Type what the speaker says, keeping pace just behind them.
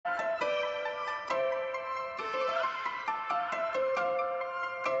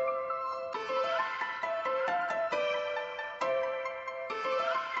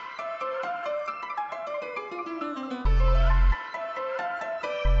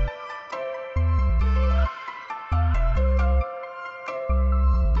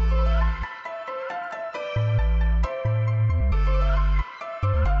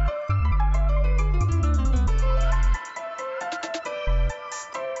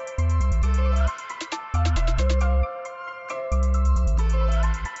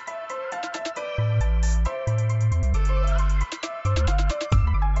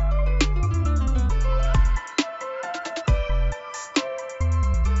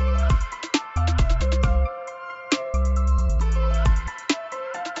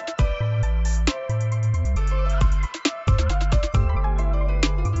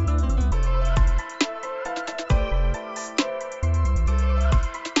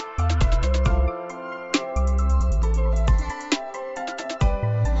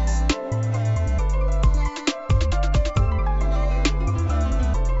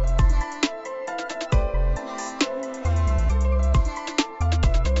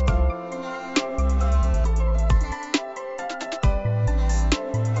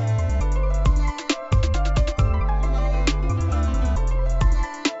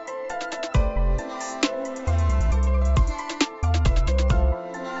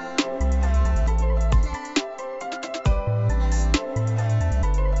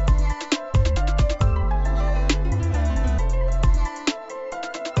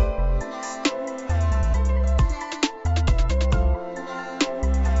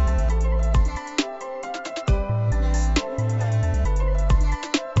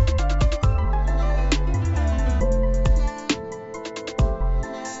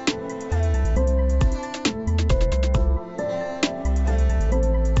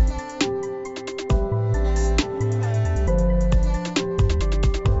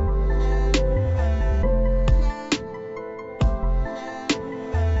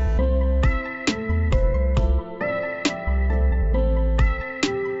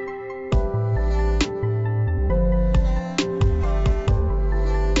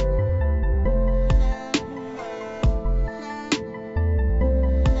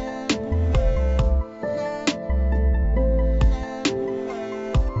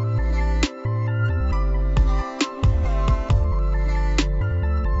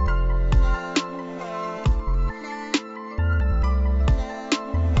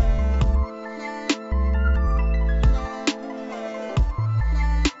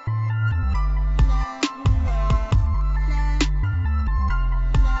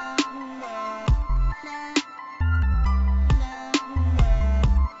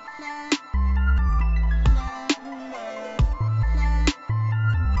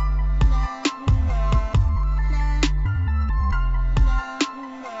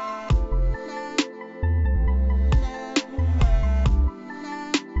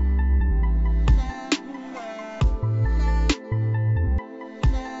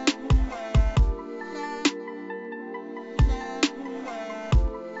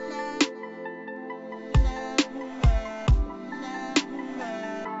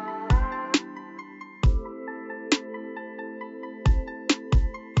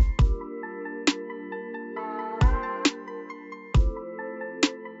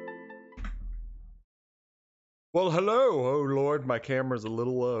Well, hello. Oh Lord, my camera's a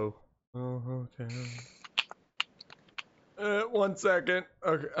little low. Oh, okay. 1 second.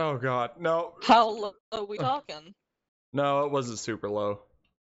 Okay. Oh God, no, How low are we uh, talking? no, it wasn't super low.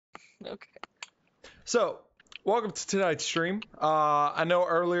 Okay. So, welcome to tonight's stream. I know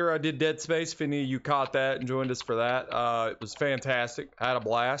earlier I did Dead Space. If any of you caught that and joined us for that, it was fantastic. I had a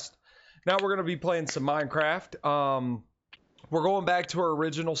blast. Now we're gonna be playing some Minecraft. We're going back to our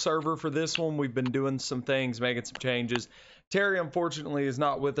original server for this one. We've been doing some things, making some changes. Terry, unfortunately, is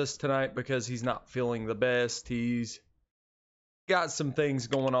not with us tonight because he's not feeling the best. He's got some things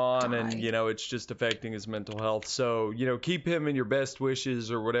going on, and Die. it's just affecting his mental health. So, keep him in your best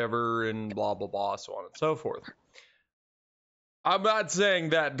wishes or whatever, and blah, blah, blah, so on and so forth. I'm not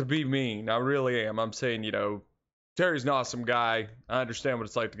saying that to be mean. I really am. I'm saying, Terry's an awesome guy. I understand what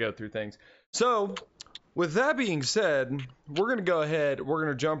it's like to go through things. So, with that being said, we're going to go ahead, we're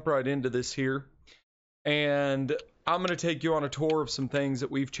going to jump right into this here. And I'm going to take you on a tour of some things that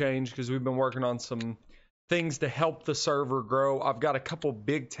we've changed because we've been working on some things to help the server grow. I've got a couple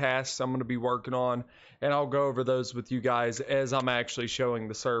big tasks I'm going to be working on, and I'll go over those with you guys as I'm actually showing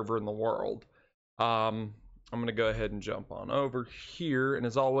the server in the world. I'm going to go ahead and jump on over here. And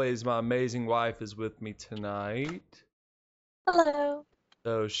as always, my amazing wife is with me tonight. Hello.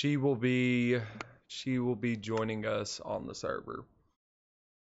 So she will be joining us on the server.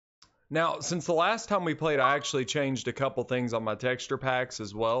 Now, since the last time we played, I actually changed a couple things on my texture packs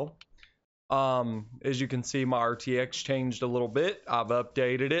as well. As you can see, my RTX changed a little bit. I've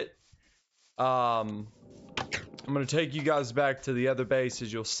updated it. I'm going to take you guys back to the other base.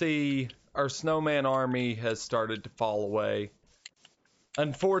 As you'll see, our snowman army has started to fall away.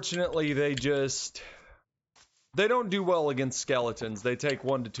 Unfortunately, they don't do well against skeletons. They take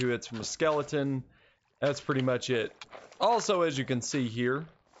 1 to 2 hits from a skeleton. That's pretty much it. Also, as you can see here,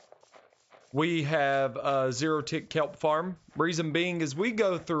 we have a zero-tick kelp farm. Reason being is we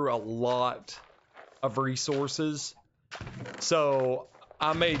go through a lot of resources. So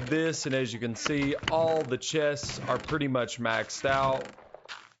I made this, and as you can see, all the chests are pretty much maxed out.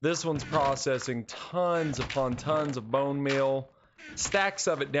 This one's processing tons upon tons of bone meal, stacks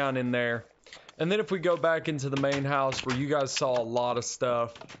of it down in there. And then if we go back into the main house where you guys saw a lot of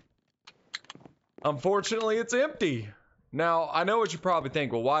stuff, unfortunately it's empty. Now, I know what you probably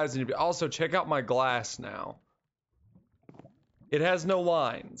think, well, why isn't it? Also, check out my glass now. It has no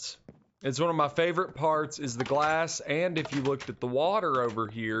lines. It's one of my favorite parts is the glass, and if you looked at the water over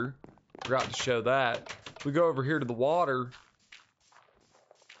here, forgot to show that. If we go over here to the water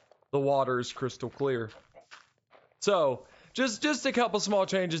is crystal clear. So, just a couple small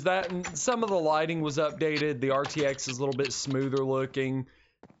changes. That, and some of the lighting was updated. The RTX is a little bit smoother looking.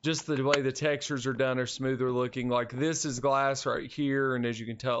 Just the way the textures are done are smoother looking. Like this is glass right here, and as you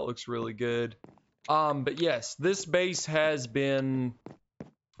can tell, it looks really good. But yes, this base has been,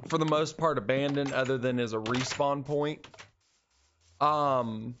 for the most part, abandoned other than as a respawn point.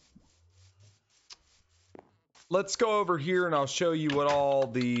 Let's go over here and I'll show you what all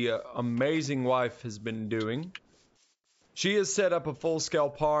the amazing wife has been doing. She has set up a full-scale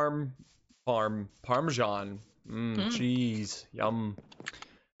parmesan. Cheese, yum.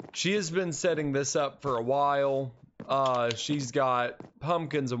 She has been setting this up for a while. She's got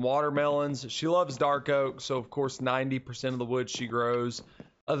pumpkins and watermelons. She loves dark oak, so of course 90% of the wood she grows,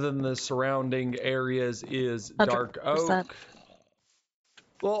 other than the surrounding areas, is dark 100%. oak.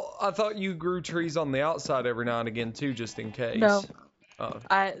 Well, I thought you grew trees on the outside every now and again too, just in case. No. Oh.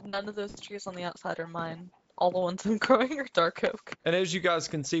 None of those trees on the outside are mine. All the ones I'm growing are dark oak. And as you guys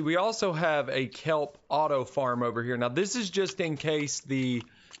can see, we also have a kelp auto farm over here. Now, this is just in case the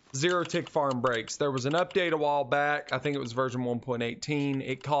zero-tick farm breaks. There was an update a while back. I think it was version 1.18.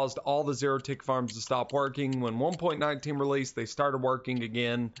 It caused all the zero-tick farms to stop working. When 1.19 released, they started working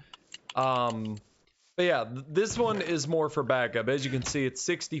again. But yeah, this one is more for backup. As you can see, it's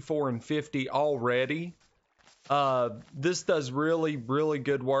 64 and 50 already. This does really, really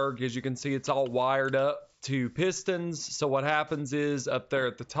good work. As you can see, it's all wired up to pistons. So what happens is up there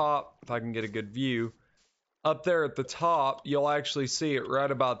at the top, if I can get a good view, up there at the top, you'll actually see it right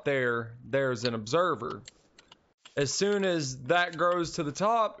about there. There's an observer. As soon as that grows to the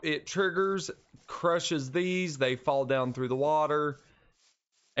top, it triggers, crushes these, they fall down through the water,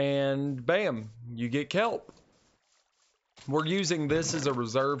 and bam, you get kelp. We're using this as a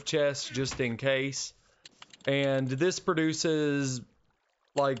reserve chest just in case. And this produces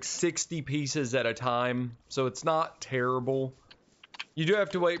like 60 pieces at a time, so it's not terrible. You do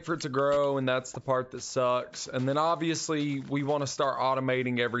have to wait for it to grow, and that's the part that sucks. And then obviously we want to start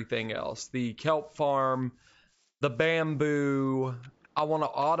automating everything else. The kelp farm, the bamboo, I want to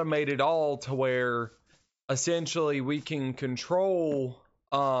automate it all to where essentially we can control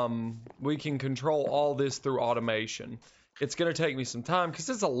all this through automation. It's going to take me some time because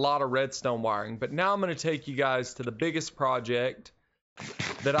it's a lot of redstone wiring, but now I'm going to take you guys to the biggest project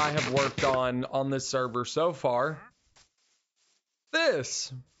that I have worked on this server so far.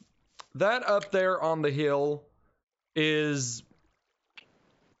 That up there on the hill is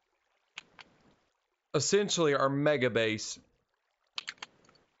essentially our mega base.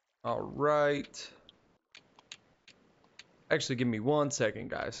 All right. Actually, give me 1 second,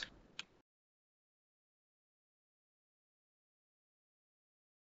 guys.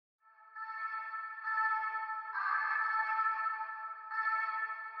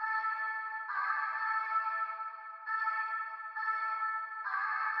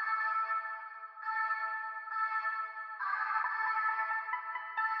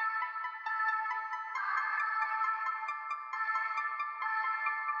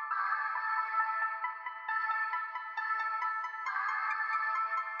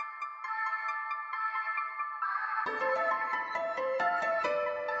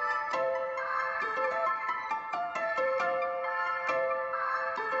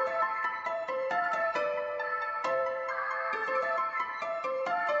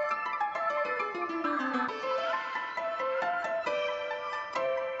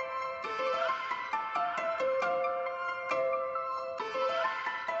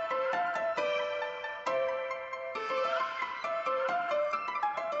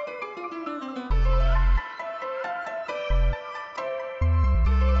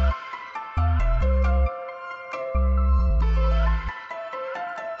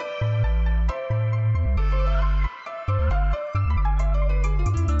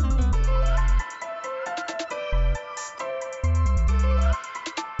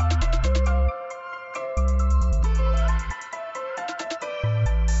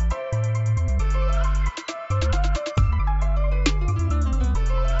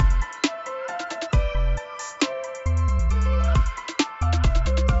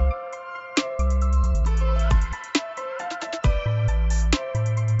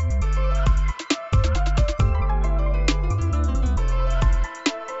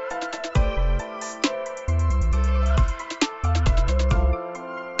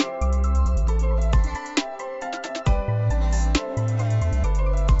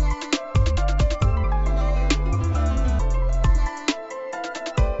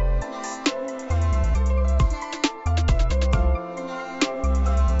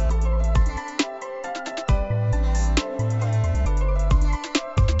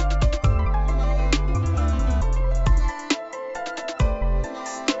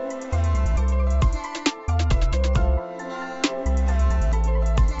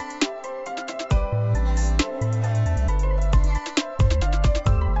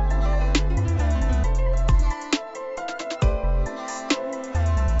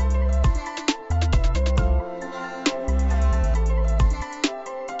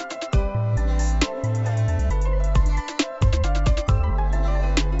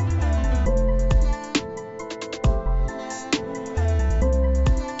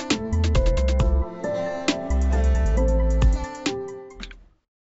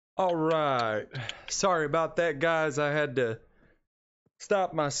 All right. Sorry about that, guys. I had to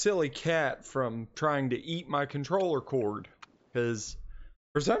stop my silly cat from trying to eat my controller cord. Because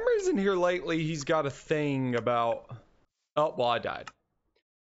for some reason here lately, he's got a thing about... Oh, well, I died.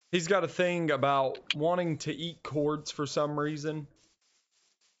 He's got a thing about wanting to eat cords for some reason.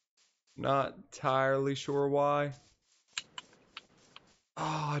 Not entirely sure why.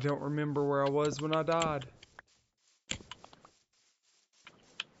 Oh, I don't remember where I was when I died.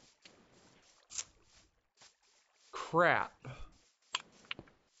 Crap.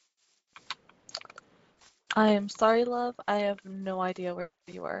 I am sorry, love. I have no idea where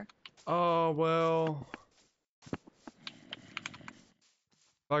you are. Oh, well. If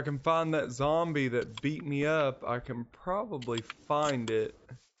I can find that zombie that beat me up, I can probably find it.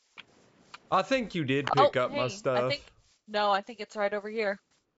 I think you did pick up my stuff. I think it's right over here.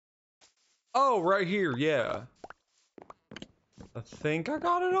 Oh, right here, yeah. I think I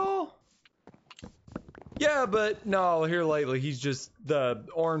got it all. Yeah, but no, here lately, he's just the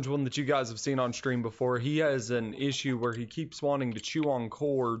orange one that you guys have seen on stream before. He has an issue where he keeps wanting to chew on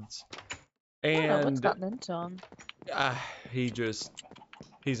cords. And I don't know what's gotten into him.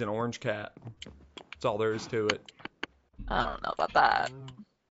 He's an orange cat. That's all there is to it. I don't know about that.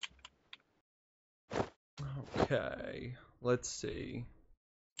 Okay, let's see.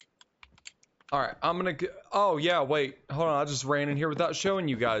 All right, I'm gonna. Oh yeah, wait, hold on. I just ran in here without showing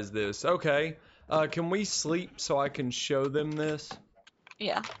you guys this. Okay, can we sleep so I can show them this?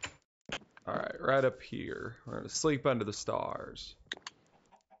 Yeah. Alright, right up here. We're gonna sleep under the stars.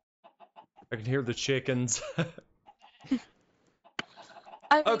 I can hear the chickens.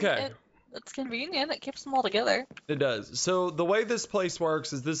 I mean, Okay. it's convenient. It keeps them all together. It does. So the way this place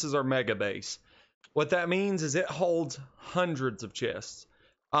works is this is our mega base. What that means is it holds hundreds of chests.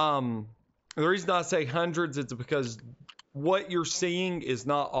 The reason I say hundreds is because what you're seeing is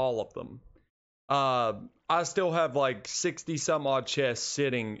not all of them. I still have like 60 some odd chests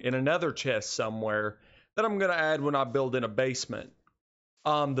sitting in another chest somewhere that I'm gonna add when I build in a basement.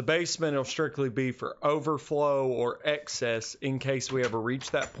 The basement will strictly be for overflow or excess in case we ever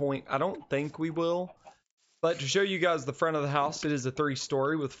reach that point. I don't think we will. But to show you guys the front of the house, it is a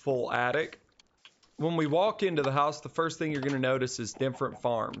 3-story with full attic. When we walk into the house, the first thing you're going to notice is different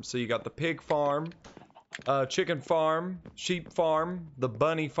farms. So you got the pig farm, chicken farm, sheep farm, the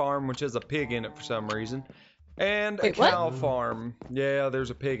bunny farm, which has a pig in it for some reason, and a Wait, what? cow farm. Yeah,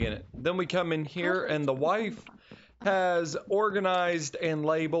 there's a pig in it. Then we come in here, and the wife has organized and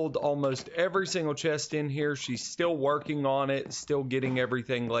labeled almost every single chest in here. She's still working on it, still getting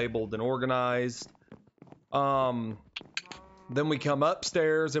everything labeled and organized. Then we come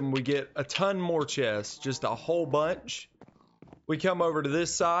upstairs and we get a ton more chests, just a whole bunch. We come over to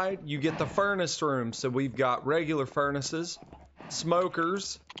this side, you get the furnace room. So we've got regular furnaces,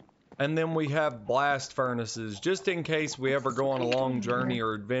 smokers, and then we have blast furnaces, just in case we ever go on a long journey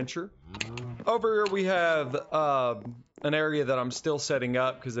or adventure. Over here we have an area that I'm still setting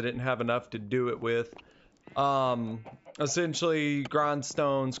up because I didn't have enough to do it with. Essentially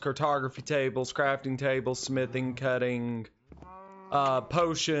grindstones, cartography tables, crafting tables, smithing, cutting,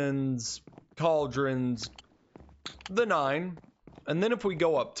 potions, cauldrons, the 9. And then if we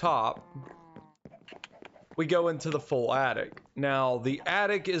go up top, we go into the full attic. Now the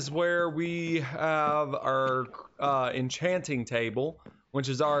attic is where we have our enchanting table, which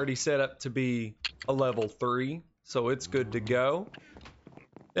is already set up to be a level 3, so it's good to go.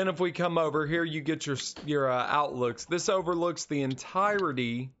 Then if we come over here, you get your outlooks. This overlooks the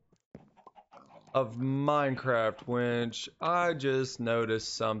entirety of Minecraft, which I just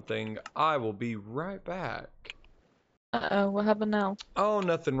noticed something. I will be right back. Uh-oh, what happened now? Oh,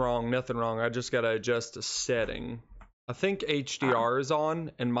 nothing wrong, nothing wrong. I just gotta adjust a setting. I think HDR is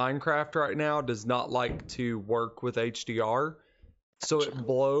on, and Minecraft right now does not like to work with HDR, so it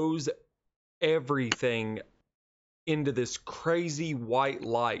blows everything into this crazy white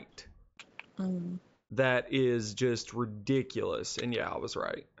light that is just ridiculous. And yeah, I was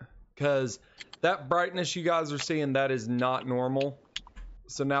right, because that brightness you guys are seeing, that is not normal.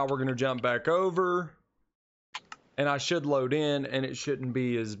 So now we're gonna jump back over, and I should load in, and it shouldn't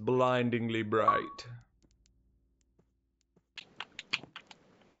be as blindingly bright.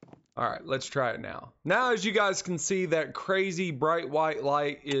 All right, let's try it now. Now, as you guys can see, that crazy bright white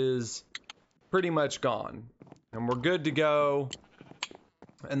light is pretty much gone, and we're good to go.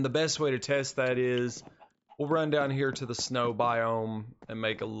 And the best way to test that is we'll run down here to the snow biome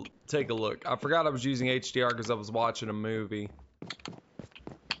and take a look. I forgot I was using HDR because I was watching a movie.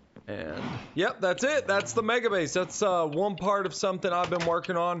 And yep, that's it. That's the mega base. That's one part of something I've been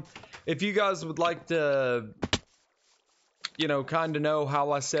working on. If you guys would like to, you know, kind of know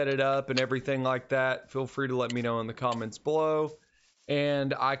how I set it up and everything like that, feel free to let me know in the comments below.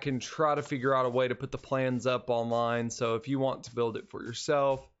 And I can try to figure out a way to put the plans up online. So if you want to build it for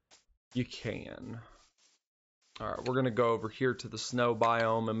yourself, you can. All right, we're going to go over here to the snow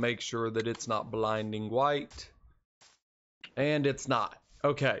biome and make sure that it's not blinding white. And it's not.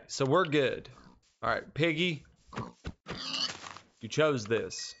 Okay, so we're good. All right, Piggy, you chose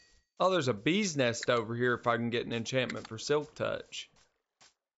this. Oh, there's a bee's nest over here if I can get an enchantment for Silk Touch.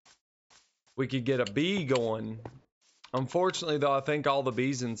 We could get a bee going. Unfortunately, though, I think all the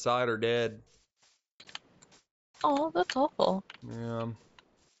bees inside are dead. Oh, that's awful. Yeah.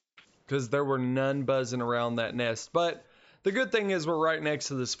 Because there were none buzzing around that nest. But the good thing is we're right next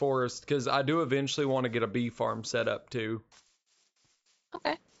to this forest, because I do eventually want to get a bee farm set up, too.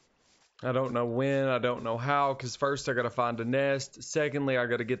 Okay. I don't know when, I don't know how, because first I got to find a nest. Secondly, I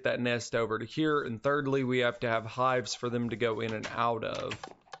got to get that nest over to here. And thirdly, we have to have hives for them to go in and out of.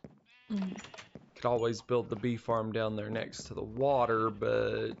 Could always build the bee farm down there next to the water,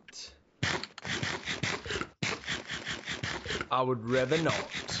 but I would rather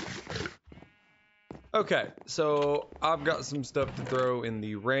not. Okay, so I've got some stuff to throw in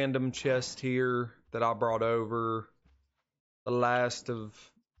the random chest here that I brought over. The last of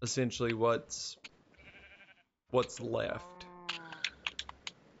essentially what's left.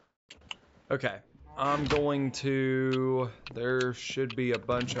 Okay, I'm going to, there should be a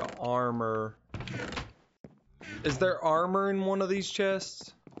bunch of armor. Is there armor in one of these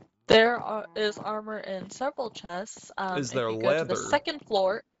chests? is armor in several chests. Is If there you go to the leather? second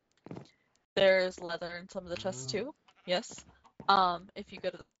floor, there's leather in some of the chests too. Yes. If you go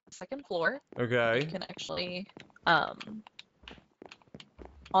to the second floor, you Okay. can actually, on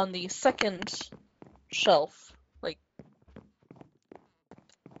the second shelf, like,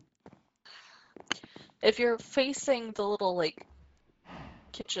 if you're facing the little, like,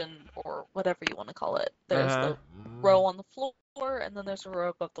 kitchen or whatever you want to call it, there's Uh-huh. the row on the floor, and then there's a row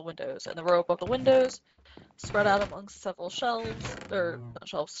above the windows. And the row above the windows, spread out amongst several shelves, or not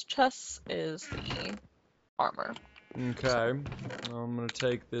shelves, chests, is the armor. Okay. I'm gonna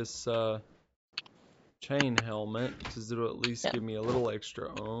take this chain helmet because it'll at least Yeah. give me a little extra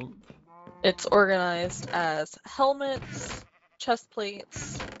oomph. It's organized as helmets, chest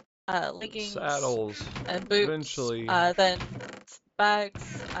plates, leggings, Saddles. and boots. Eventually. Then bags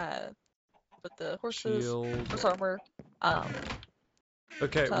with the horses, Shield. horse armor.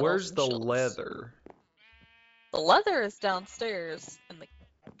 Okay, Saddles where's and the shields. leather? The leather is downstairs in the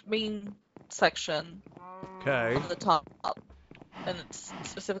main section Okay. on the top, and it's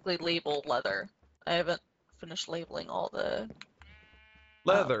specifically labeled leather. I haven't finished labeling all the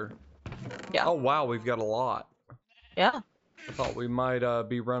Leather. yeah. Oh wow, we've got a lot. Yeah. I thought we might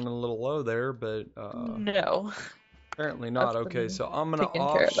be running a little low there, but No. apparently not. I've Okay, been so I'm gonna taking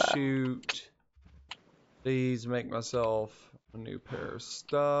care of that. offshoot these, make myself a new pair of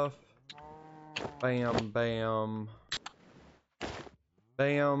stuff. Bam, bam,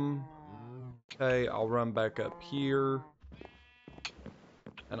 bam. Okay, I'll run back up here,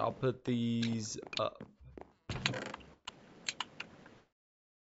 and I'll put these up.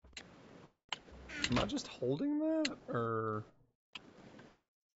 Am I just holding that, or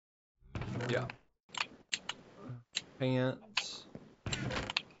yeah? Pants,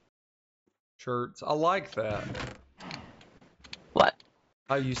 shirts. I like that. What?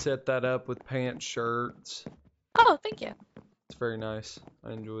 How you set that up with pants, shirts. Oh, thank you. It's very nice.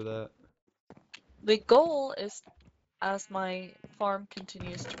 I enjoy that. The goal is, as my farm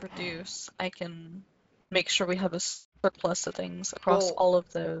continues to produce, I can make sure we have a surplus of things across Well, all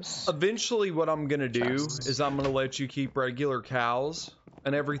of those. Eventually, what I'm gonna do chests. is I'm gonna let you keep regular cows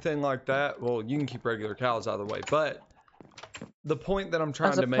and everything like that. Well, you can keep regular cows either way, but the point that I'm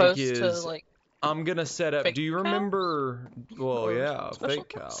trying As to make opposed to, is like, I'm gonna set up. fake Do you remember? Well, Or yeah, special fake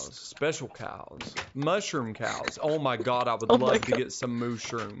cows? cows, special cows, mushroom cows. Oh my god, I would Oh my love to God. get some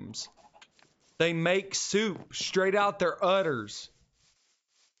mushrooms. They make soup straight out their udders.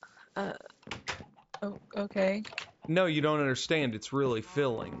 Oh, okay. No, you don't understand. It's really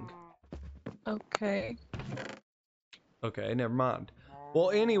filling. Okay. Okay, never mind.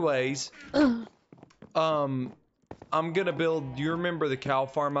 Well, anyways, I'm gonna build. Do you remember the cow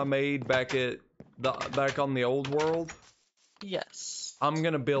farm I made back on the old world? Yes. I'm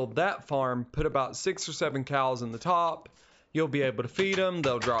gonna build that farm, put about 6 or 7 cows in the top. You'll be able to feed them.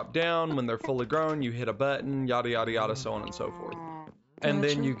 They'll drop down when they're fully grown. You hit a button, yada yada yada, so on and so forth. And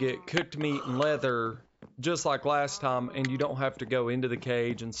then Gotcha. you get cooked meat and leather, just like last time, and you don't have to go into the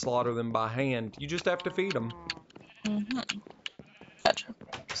cage and slaughter them by hand. You just have to feed them. Gotcha.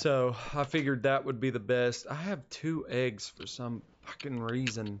 So I figured that would be the best. I have 2 eggs for some fucking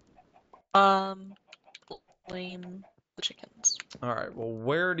reason. Blame the chickens. Alright, well,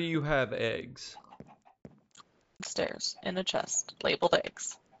 where do you have eggs? Upstairs, in a chest, labeled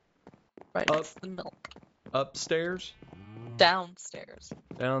eggs. Right next to the milk. Upstairs? Downstairs.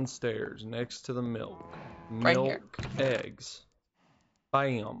 Downstairs, next to the milk. Right here. Milk, eggs.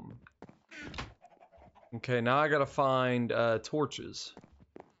 Bam. Okay, now I gotta find torches.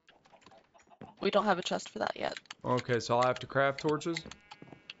 We don't have a chest for that yet. Okay, so I'll have to craft torches?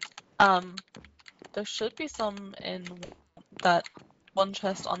 There should be some in that one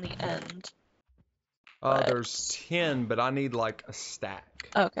chest on the end. There's 10, but I need like a stack.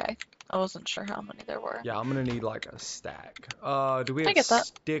 Okay. I wasn't sure how many there were. Yeah, I'm gonna need like a stack. Do we I have get that.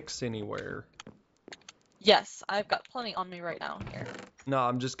 sticks anywhere? Yes, I've got plenty on me right now here. No,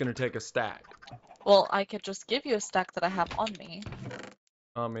 I'm just gonna take a stack. Well, I could just give you a stack that I have on me.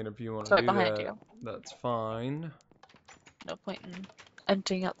 I mean, if you want It's to right do behind that, you. that's fine. No point in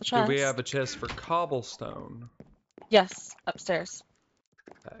emptying out the Do chest. we have a chest for cobblestone? Yes, upstairs.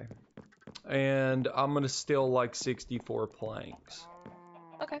 Okay. And I'm gonna steal like 64 planks.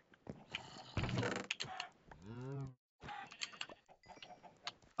 Okay.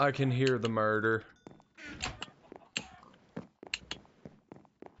 I can hear the murder.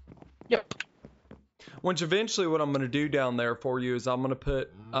 Yep. Which eventually what I'm gonna do down there for you is I'm gonna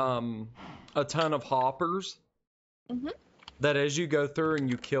put a ton of hoppers. That as you go through and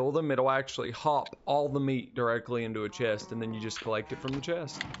you kill them, it'll actually hop all the meat directly into a chest, and then you just collect it from the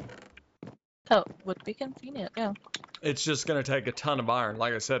chest. Oh, would be convenient, yeah. It's just going to take a ton of iron.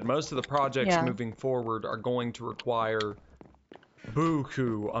 Like I said, most of the projects Yeah. moving forward are going to require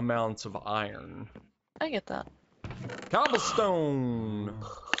buku amounts of iron. I get that. Cobblestone!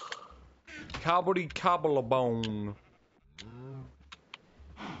 Cobblebone.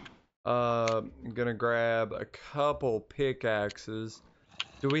 I'm gonna grab a couple pickaxes.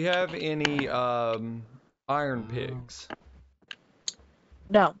 Do we have any iron picks?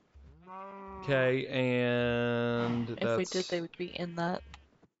 No. Okay, and If we did, that's... they would be in that.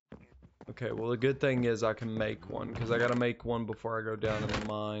 Okay, well the good thing is I can make one, because I gotta make one before I go down in the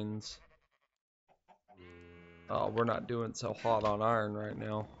mines. Oh, we're not doing so hot on iron right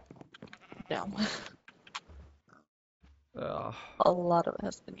now. No. Uh, A lot of it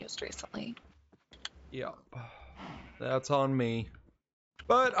has been used recently. Yep. That's on me.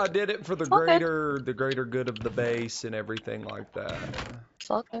 But I did it for It's all good. the greater good of the base and everything like that. It's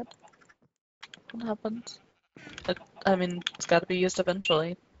all good. What happens? I mean, it's got to be used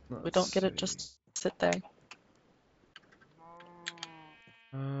eventually. We don't get it just sit there.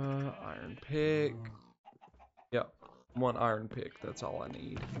 Iron pick. Yep. One iron pick, that's all I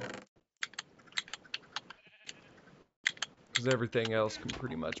need. Because everything else can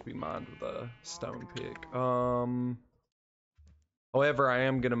pretty much be mined with a stone pick. However, I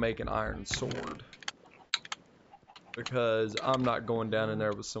am gonna make an iron sword. Because I'm not going down in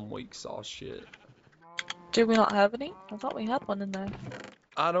there with some weak sauce shit. Do we not have any? I thought we had one in there.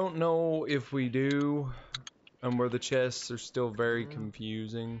 I don't know if we do, and where the chests are still very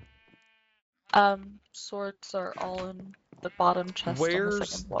confusing. Swords are all in the bottom chest on the Where's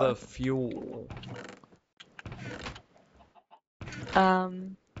second floor. the fuel?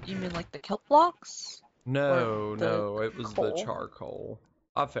 You mean like the kelp blocks? No, Or the no, it was the coal? charcoal.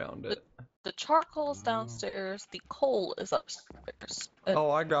 I found it. The charcoal's downstairs, the coal is upstairs.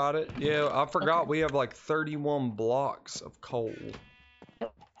 Oh, I got it. Yeah, I forgot Okay. we have like 31 blocks of coal.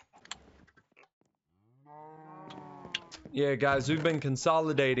 Yeah, guys, we've been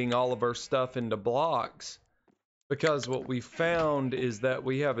consolidating all of our stuff into blocks because what we found is that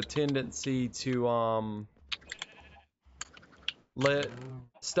we have a tendency to let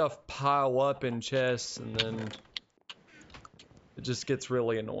stuff pile up in chests and then it just gets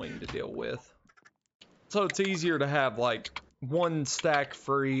really annoying to deal with. So it's easier to have like one stack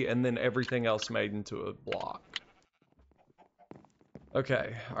free and then everything else made into a block.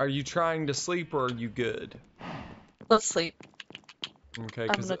 Okay, are you trying to sleep or are you good? Let's sleep. Okay, I'm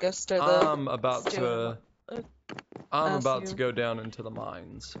because gonna go stir the I'm about stew to go down into the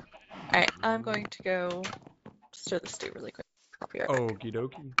mines. Alright, I'm going to go stir the stew really quick. I'll be right back. Okie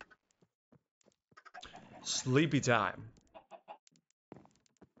dokie. Sleepy time.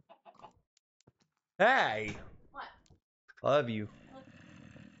 Hey! What? Love you.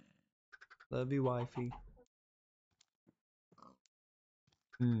 Love you, wifey.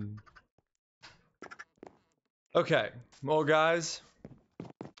 Okay, well guys,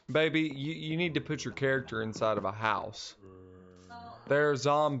 baby, you need to put your character inside of a house. There are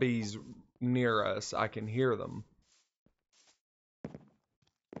zombies near us. I can hear them.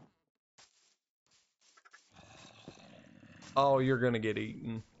 Oh, you're gonna get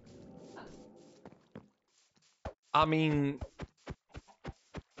eaten. I mean,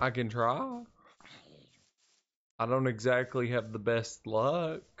 I can try. I don't exactly have the best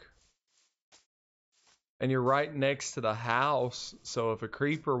luck. And you're right next to the house, so if a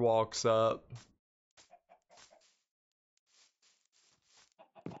creeper walks up...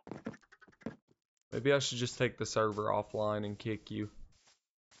 Maybe I should just take the server offline and kick you.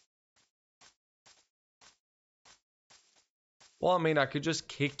 Well, I mean, I could just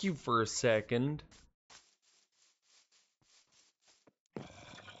kick you for a second.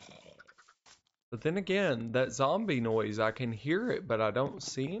 But then again, that zombie noise, I can hear it, but I don't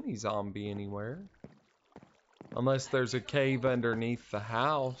see any zombie anywhere. Unless there's a cave underneath the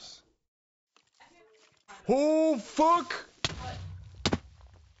house. Oh, fuck!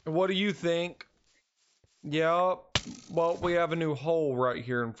 What do you think? Yeah, well, we have a new hole right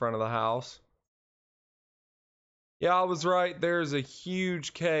here in front of the house. Yeah, I was right. There's a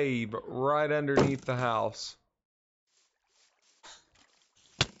huge cave right underneath the house.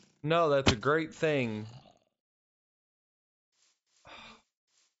 No, that's a great thing.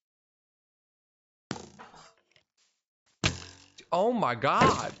 Oh my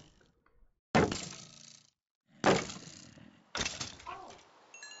god.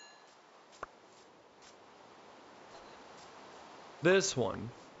 This one.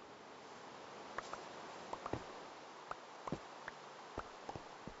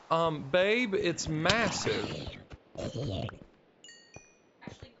 Babe, it's massive. Actually,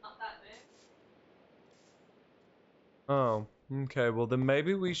 not that big. Oh, okay. Well, then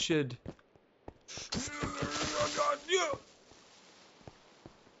maybe we should. Oh, God, yeah.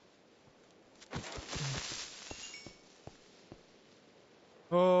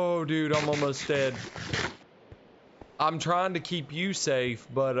 Oh, dude, I'm almost dead. I'm trying to keep you safe,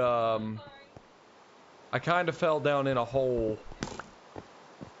 but I kind of fell down in a hole.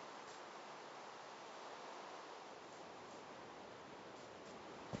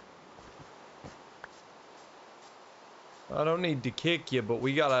 I don't need to kick you, but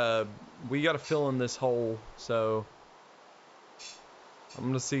we gotta fill in this hole. So I'm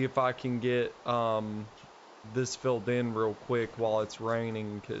gonna see if I can get this filled in real quick while it's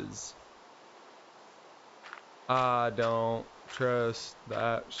raining, cause I don't trust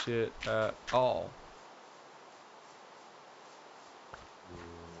that shit at all.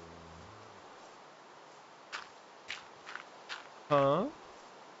 Huh?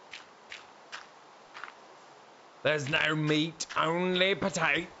 There's no meat, only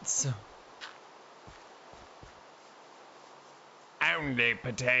potatoes. Only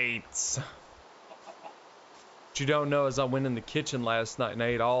potatoes. What you don't know is I went in the kitchen last night and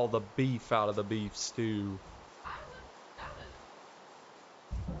ate all the beef out of the beef stew.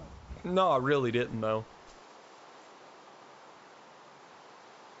 No, I really didn't though.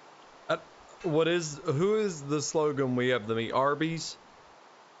 Uh, who is the slogan we have the meat? Arby's?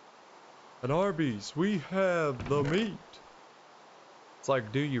 At Arby's, we have the meat. It's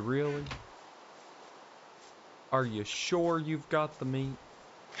like, do you really? Are you sure you've got the meat?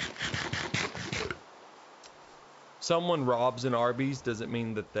 Someone robs an Arby's, does it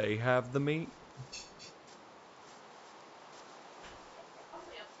mean that they have the meat?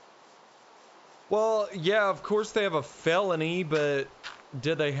 Well, yeah, of course they have a felony, but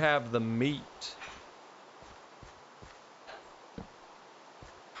do they have the meat?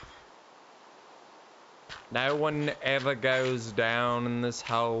 No one ever goes down in this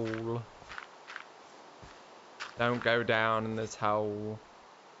hole. Don't go down in this hole.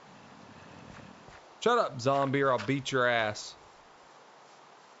 Shut up, zombie, or I'll beat your ass.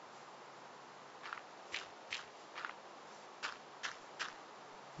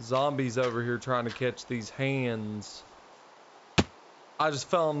 Zombies over here trying to catch these hands. I just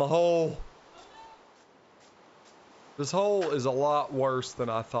fell in the hole. This hole is a lot worse than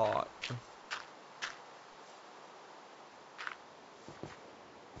I thought.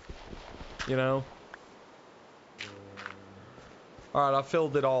 You know? Alright, I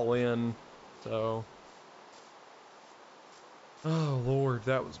filled it all in. So. Oh, Lord,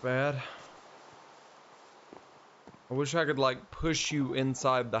 that was bad. I wish I could, like, push you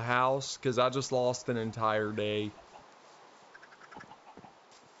inside the house, because I just lost an entire day.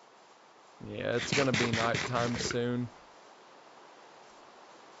 Yeah, it's gonna be nighttime soon.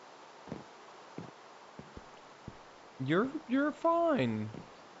 You're fine.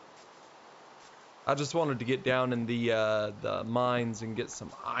 I just wanted to get down in the mines and get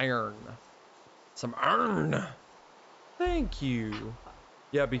some iron. Some iron. Thank you.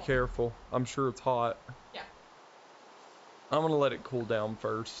 Yeah, be careful. I'm sure it's hot. Yeah. I'm gonna let it cool down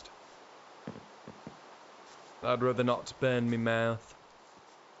first. I'd rather not spend me mouth.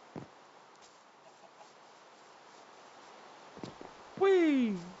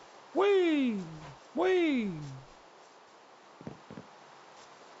 Wee! Wee! Wee!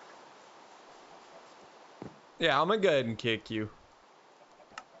 Yeah, I'm gonna go ahead and kick you.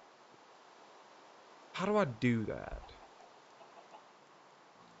 How do I do that?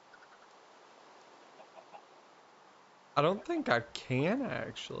 I don't think I can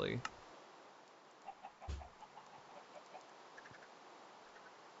actually.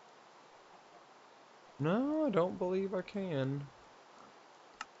 No, I don't believe I can.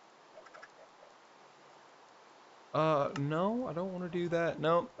 No, I don't want to do that.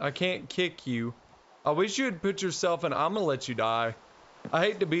 No, I can't kick you. I wish you had put yourself in. I'm gonna let you die. I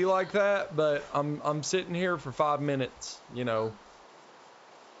hate to be like that, but I'm sitting here for 5 minutes, you know.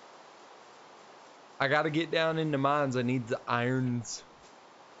 I gotta get down into mines. I need the irons.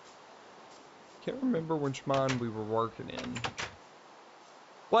 Can't remember which mine we were working in.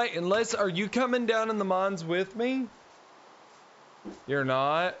 Wait, are you coming down in the mines with me? You're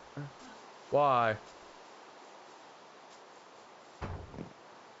not? Why?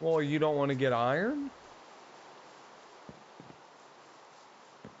 Well, you don't want to get iron?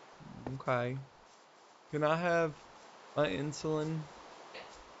 Okay. Can I have my insulin?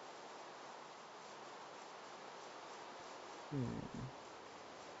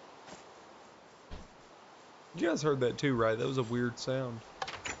 You guys heard that too, right? That was a weird sound.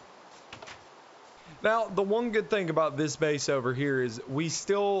 Now, the one good thing about this base over here is we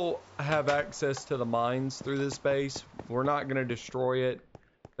still have access to the mines through this base. We're not going to destroy it.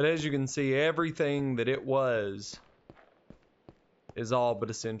 But as you can see, everything that it was is all but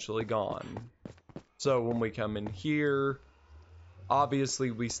essentially gone. So when we come in here, obviously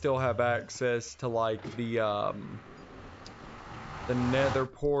we still have access to like the nether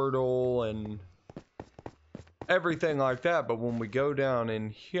portal and everything like that. But when we go down in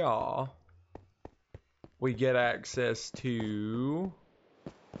here, we get access to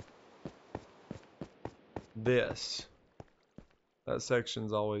this. That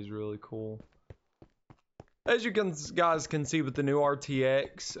section's always really cool. As you guys can see with the new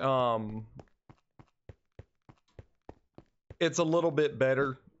RTX, it's a little bit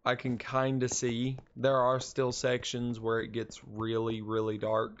better. I can kind of see. There are still sections where it gets really, really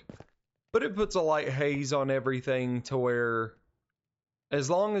dark. But it puts a light haze on everything to where as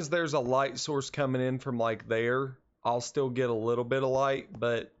long as there's a light source coming in from like there, I'll still get a little bit of light.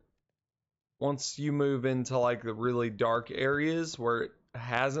 But once you move into like the really dark areas where it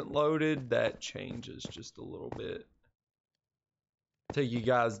hasn't loaded, that changes just a little bit. Take you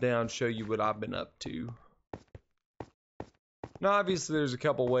guys down, show you what I've been up to. Now obviously there's a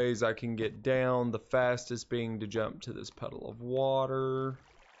couple ways I can get down, the fastest being to jump to this puddle of water,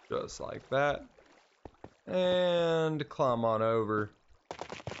 just like that, and climb on over.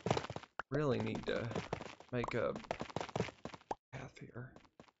 Really need to make a path here,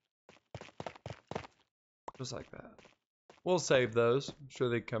 just like that. We'll save those, I'm sure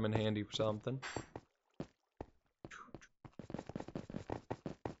they come in handy for something.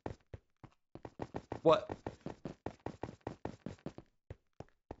 What?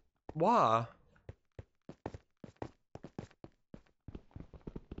 Why?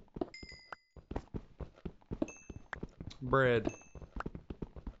 Bread.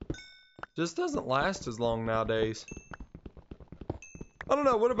 Just doesn't last as long nowadays. I don't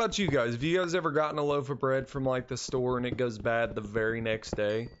know, what about you guys? Have you guys ever gotten a loaf of bread from like the store and it goes bad the very next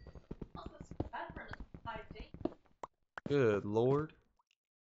day? Good Lord.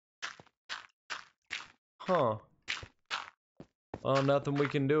 Huh. Well, nothing we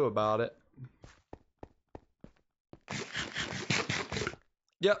can do about it.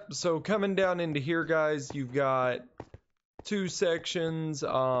 Yep, so coming down into here, guys, you've got two sections.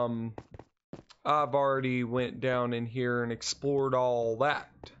 I've already went down in here and explored all that.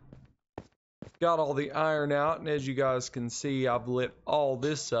 Got all the iron out, and as you guys can see, I've lit all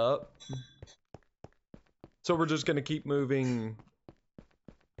this up. So we're just gonna keep moving.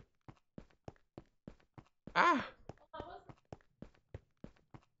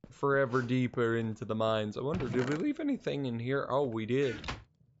 Forever deeper into the mines. I wonder, did we leave anything in here? Oh, we did.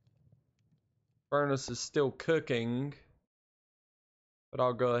 Furnace is still cooking, but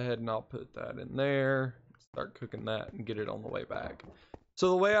I'll go ahead and I'll put that in there, start cooking that and get it on the way back. So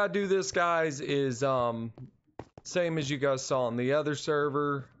the way I do this, guys, is same as you guys saw on the other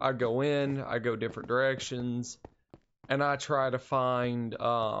server. I go in, I go different directions, and I try to find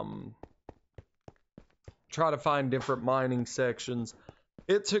different mining sections.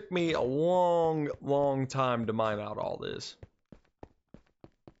 It took me a long time to mine out all this.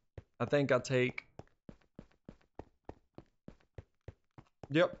 I think I take,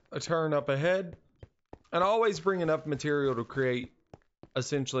 yep, a turn up ahead. And I always bring enough material to create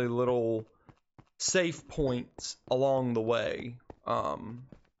essentially little safe points along the way.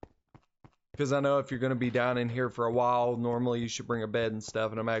 Because I know if you're going to be down in here for a while, normally you should bring a bed and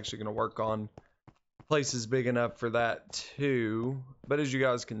stuff. And I'm actually going to work on places big enough for that too. But as you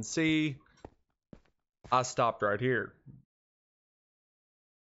guys can see, I stopped right here.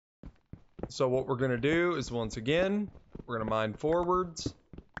 So what we're going to do is, once again, we're going to mine forwards.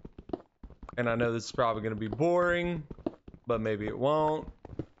 And I know this is probably going to be boring, but maybe it won't.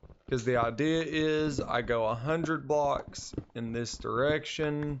 Because the idea is I go 100 blocks in this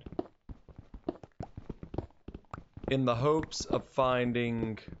direction in the hopes of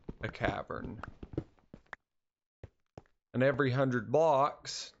finding a cavern. And every 100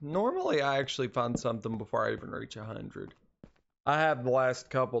 blocks, normally I actually find something before I even reach 100. I have the last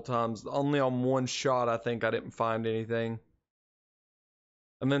couple times, only on one shot I think I didn't find anything.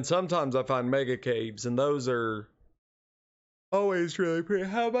 And then sometimes I find mega caves, and those are always really pretty.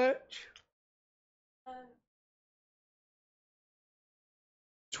 How much?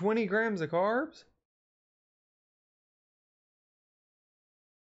 20 grams of carbs?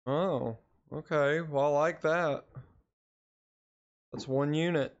 Oh, okay. Well, I like that. That's one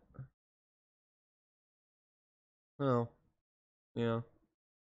unit. Oh, yeah.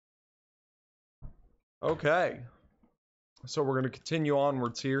 Okay. So we're going to continue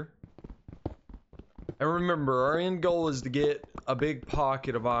onwards here. And remember, our end goal is to get a big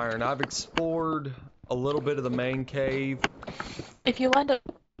pocket of iron. I've explored a little bit of the main cave. If you wind up...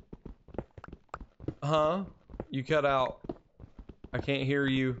 Huh? You cut out. I can't hear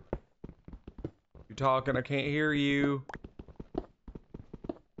you. You're talking, I can't hear you.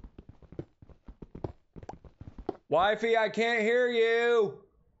 Wifey, I can't hear you!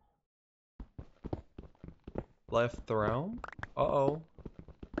 Left the realm? Uh-oh.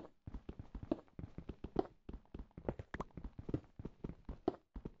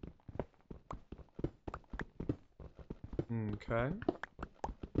 Okay.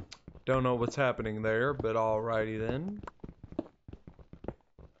 Don't know what's happening there, but alrighty then.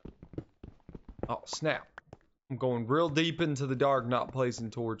 Oh, snap. I'm going real deep into the dark, not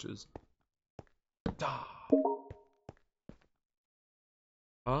placing torches.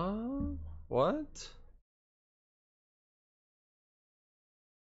 What?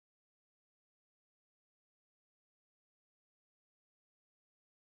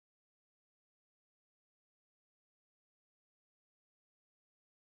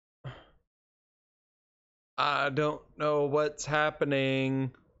 I don't know what's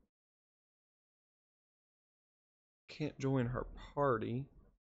happening. Can't join her party.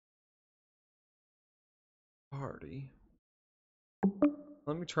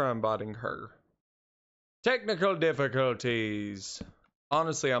 Let me try inviting her. Technical difficulties.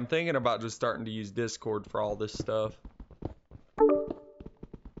 Honestly, I'm thinking about just starting to use Discord for all this stuff.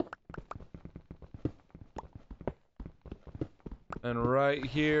 And right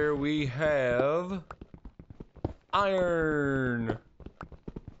here we have iron.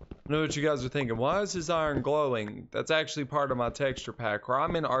 I know what you guys are thinking. Why is his iron glowing? That's actually part of my texture pack. Where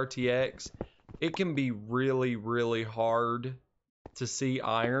I'm in RTX, it can be really, really hard to see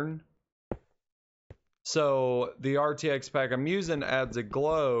iron. So the RTX pack I'm using adds a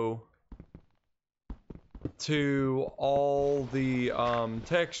glow to all the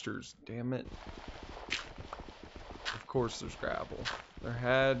textures. Damn it. Of course there's gravel. There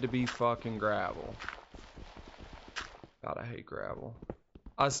had to be fucking gravel. God, I hate gravel.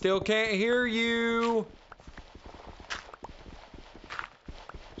 I still can't hear you.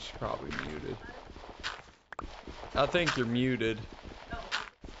 She's probably muted. I think you're muted.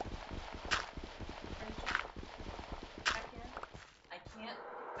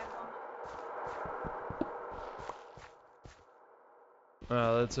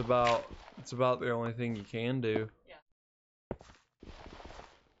 That's about the only thing you can do. Yeah.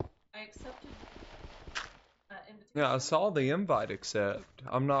 I accepted invitation. Yeah, I saw the invite accept.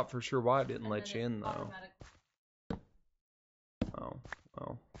 I'm not for sure why it didn't let you in though. Oh,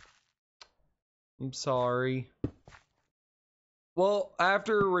 well. I'm sorry. Well,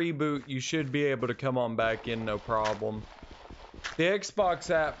 after a reboot, you should be able to come on back in, no problem. The Xbox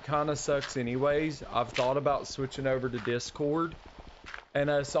app kind of sucks anyways. I've thought about switching over to Discord, and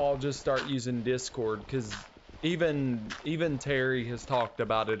us all just start using Discord, because even Terry has talked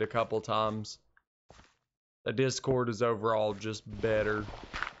about it a couple times. The Discord is overall just better.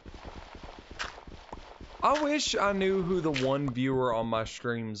 I wish I knew who the one viewer on my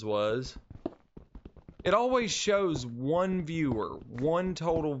streams was. It always shows one viewer, one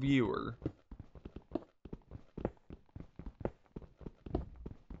total viewer.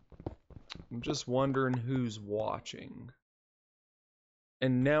 I'm just wondering who's watching.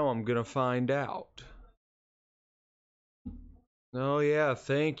 And now I'm gonna find out. Oh yeah,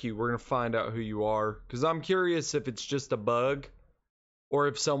 thank you. We're gonna find out who you are. Because I'm curious if it's just a bug, or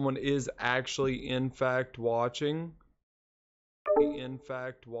if someone is actually in fact watching.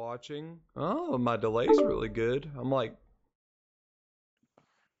 Oh, my delay's really good. I'm like...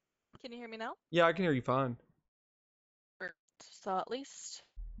 Can you hear me now? Yeah, I can hear you fine. So at least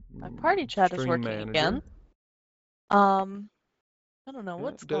my party chat is Stream working manager. again. I don't know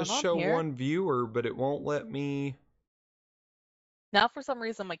what's going on here. It does show one viewer, but it won't let me... Now for some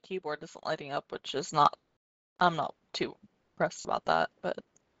reason my keyboard isn't lighting up, which is not... I'm not too impressed about that, but...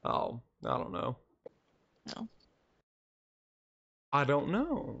 Oh, I don't know. No. I don't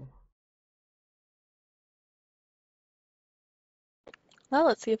know. Well,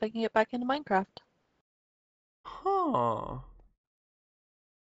 let's see if I can get back into Minecraft. Huh.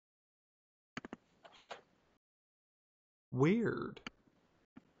 Weird.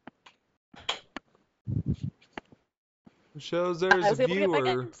 It shows there's a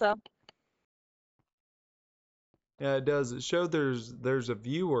viewer. Yeah, it does. It showed there's a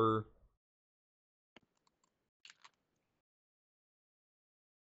viewer.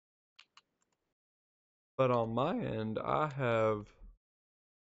 But on my end, I have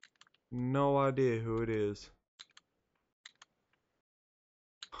no idea who it is.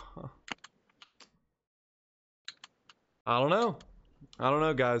 Huh. I don't know. I don't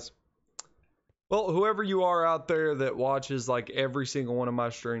know, guys. Well, whoever you are out there that watches like every single one of my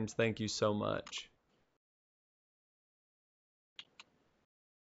streams, thank you so much.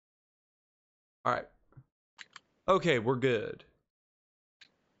 All right. Okay, we're good.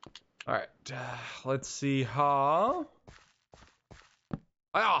 All right. Let's see how.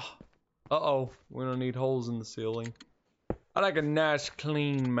 Ah! Uh-oh. We don't need holes in the ceiling. I like a nice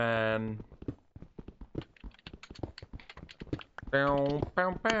clean man. Bow,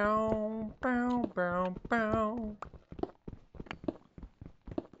 bow, bow, bow, bow, bow.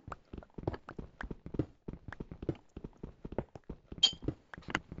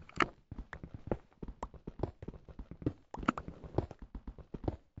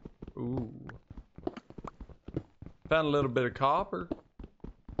 Ooh. Found a little bit of copper.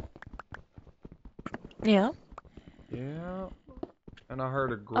 Yeah. Yeah. And I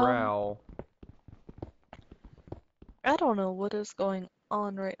heard a Um, growl. I don't know what is going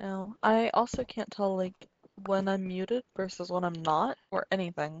on right now. I also can't tell like when I'm muted versus when I'm not or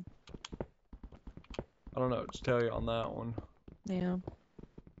anything. I don't know what to tell you on that one. Yeah.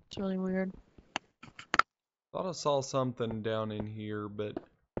 It's really weird. Thought I saw something down in here, but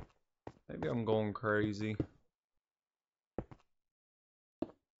maybe I'm going crazy.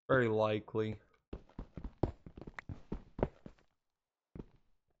 Very likely.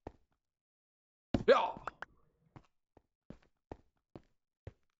 Yeah.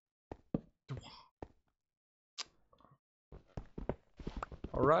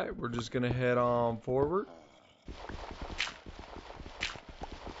 All right, we're just gonna head on forward.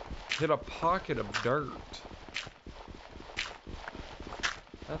 Hit a pocket of dirt.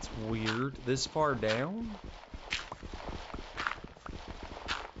 That's weird. This far down?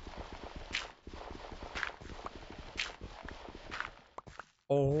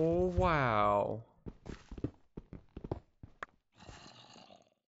 Oh, wow.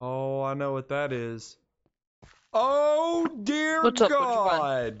 Oh, I know what that is. Oh, dear What's up? What'd you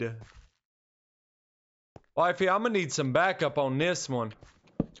find? God. Wifey, I'm gonna need some backup on this one.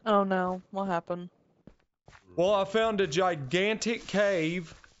 Oh no, what happened? Well, I found a gigantic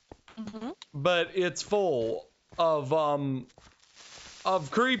cave, Mm-hmm. but it's full of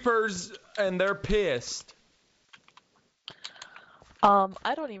creepers, and they're pissed.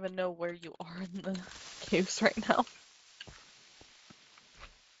 I don't even know where you are in the caves right now.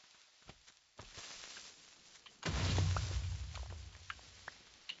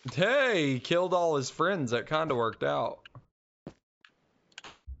 Hey, he killed all his friends. That kind of worked out.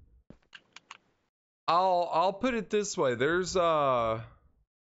 I'll put it this way. There's huh.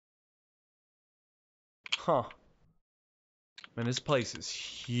 Man, this place is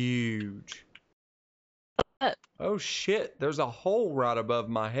huge. What? Oh shit, there's a hole right above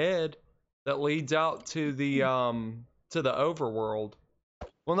my head that leads out to the overworld.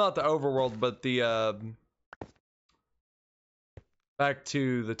 Well, not the overworld, but the back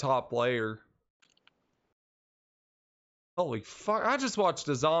to the top layer. Holy fuck, I just watched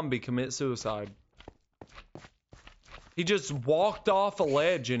a zombie commit suicide. He just walked off a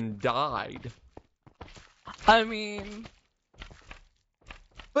ledge and died. I mean,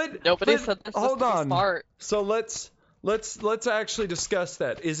 But nobody said this is hold to be on. smart. So let's actually discuss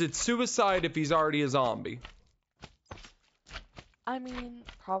that. Is it suicide if he's already a zombie? I mean,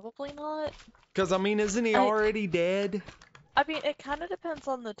 probably not. Because I mean, isn't he I already dead? I mean, it kind of depends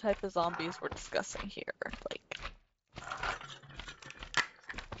on the type of zombies we're discussing here. Like,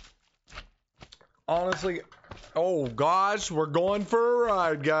 Honestly, oh gosh, we're going for a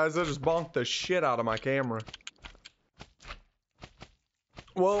ride, guys. I just bonked the shit out of my camera.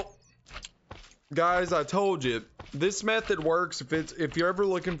 Well, guys, I told you this method works if you're ever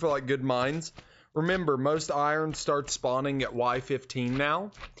looking for like good mines. Remember, most iron starts spawning at Y15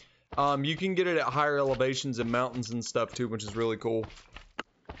 now. You can get it at higher elevations and mountains and stuff too, which is really cool.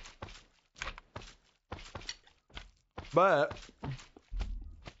 But,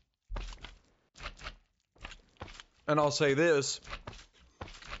 and I'll say this,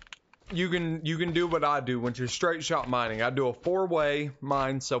 you can do what I do when you're straight shot mining. I do a 4-way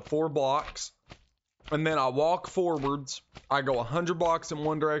mine, so 4 blocks, and then I walk forwards. I go 100 blocks in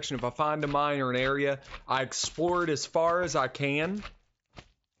one direction. If I find a mine or an area, I explore it as far as I can.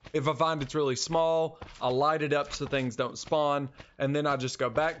 If I find it's really small, I light it up so things don't spawn, and then I just go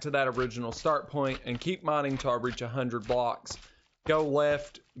back to that original start point and keep mining till I reach 100 blocks. Go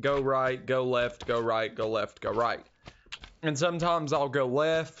left, go right, go left, go right, go left, go right. And sometimes I'll go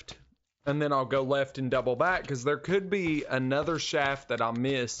left, and then I'll go left and double back, because there could be another shaft that I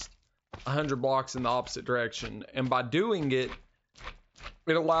missed 100 blocks in the opposite direction. And by doing it,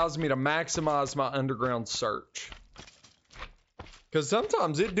 it allows me to maximize my underground search. Because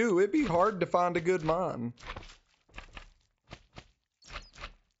sometimes it be hard to find a good mine.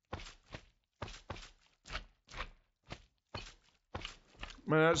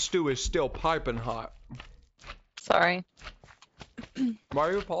 Man, that stew is still piping hot. Sorry. Why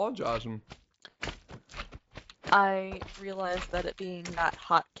are you apologizing? I realized that it being that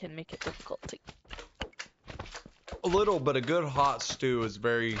hot can make it difficult to eat. A little, but a good hot stew is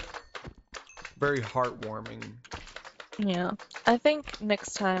very, very heartwarming. Yeah. I think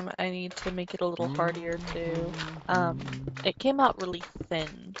next time I need to make it a little heartier too. It came out really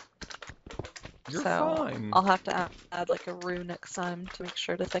thin. You're So fine. I'll have to add like a roux next time to make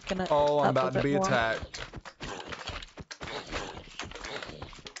sure to thicken it Oh, I'm up a about to bit be more. attacked.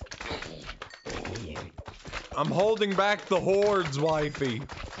 I'm holding back the hordes, wifey.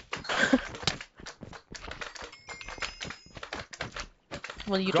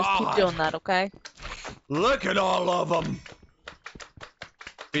 Well, you just keep God. doing that, okay? Look at all of them.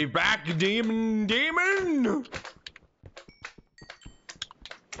 Be back, demon, demon.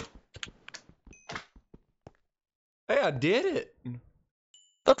 Hey, I did it.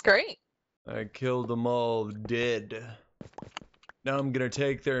 That's great. I killed them all dead. Now I'm gonna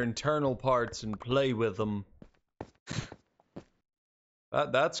take their internal parts and play with them.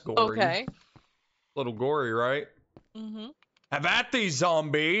 That's gory. Okay. A little gory, right? Mm-hmm. Have at thee,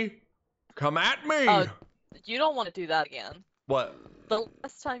 zombie. Come at me. Oh, you don't want to do that again. What? The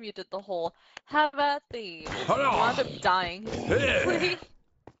last time you did the whole have at thee, you Hello. wound up dying hideously.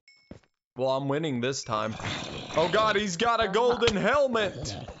 Well, I'm winning this time. Oh god, he's got a golden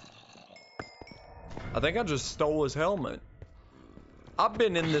helmet. I think I just stole his helmet. I've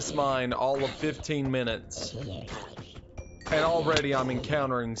been in this mine all of 15 minutes. And already I'm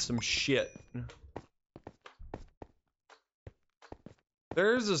encountering some shit.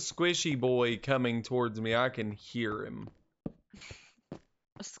 There's a squishy boy coming towards me. I can hear him.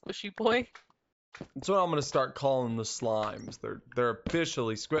 A squishy boy. That's what I'm gonna start calling the slimes. They're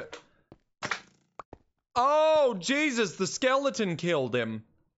officially Oh, Jesus, the skeleton killed him.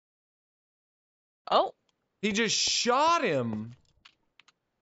 Oh. He just shot him.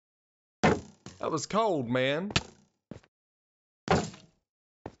 That was cold, man.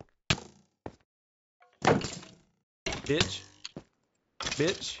 Bitch.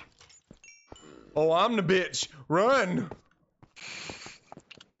 Bitch. Oh, I'm the bitch. Run.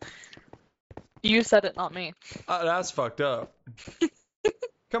 You said it, not me. That's fucked up.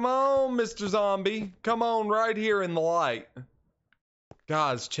 Come on, Mr. Zombie. Come on right here in the light.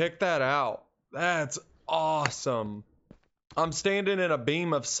 Guys, check that out. That's awesome. I'm standing in a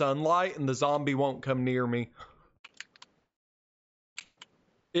beam of sunlight and the zombie won't come near me.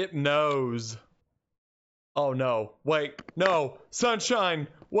 It knows. Oh no. Wait. No. Sunshine.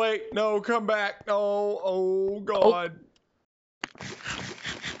 Wait. No. Come back. No. Oh God.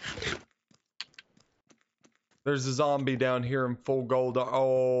 There's a zombie down here in full gold.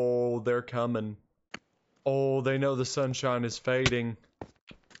 Oh, they're coming. Oh, they know the sunshine is fading.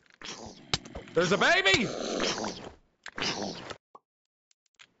 There's a baby!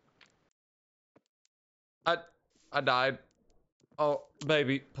 I died. Oh,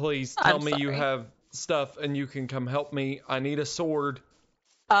 baby, please tell me you have stuff and you can come help me. I need a sword.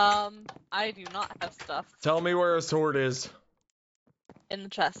 I do not have stuff. Tell me where a sword is. In the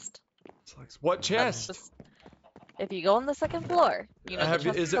chest. What chest? If you go on the second floor, you know the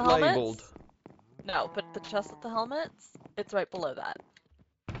chest is with it the helmets? labeled? No, but the chest with the helmets, it's right below that.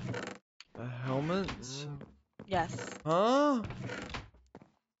 The helmets? Yes. Huh?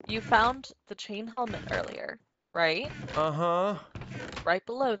 You found the chain helmet earlier, right? Uh-huh. Right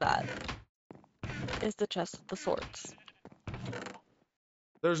below that is the chest with the swords.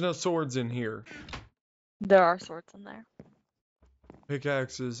 There's no swords in here. There are swords in there.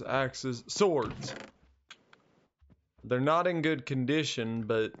 Pickaxes, axes, swords. They're not in good condition,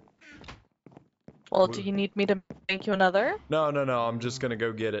 but... Well, do you need me to make you another? No, I'm just gonna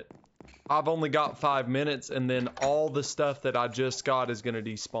go get it. I've only got 5 minutes, and then all the stuff that I just got is gonna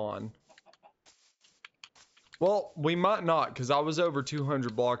despawn. Well, we might not, because I was over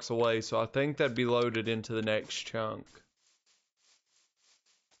 200 blocks away, so I think that'd be loaded into the next chunk.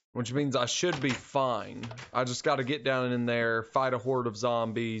 Which means I should be fine. I just gotta get down in there, fight a horde of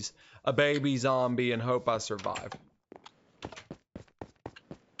zombies, a baby zombie, and hope I survive.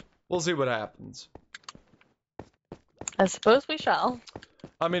 We'll see what happens. I suppose we shall.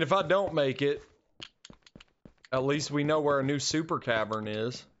 I mean, if I don't make it, at least we know where a new super cavern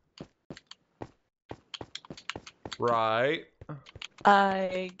is. Right.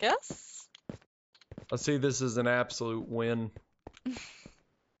 I guess. I see this as an absolute win.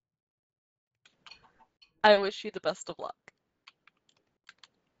 I wish you the best of luck.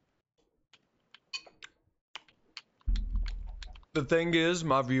 The thing is,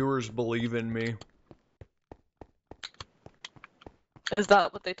 my viewers believe in me. Is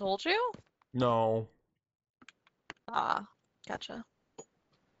that what they told you? No. Ah, gotcha.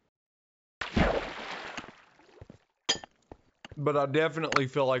 But I definitely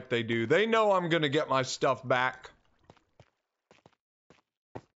feel like they do. They know I'm gonna get my stuff back.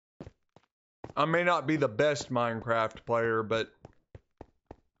 I may not be the best Minecraft player, but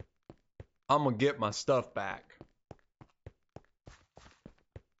I'm gonna get my stuff back.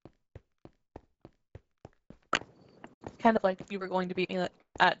 Kind of like you were going to beat me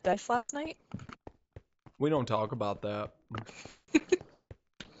at Dice last night. We don't talk about that.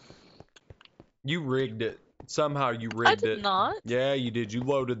 You rigged it. Somehow you I rigged did it. not. Yeah, you did. You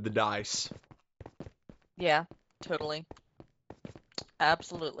loaded the dice. Yeah, totally.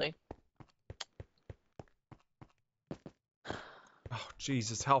 Absolutely. Oh,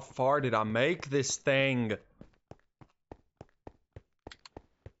 Jesus. How far did I make this thing?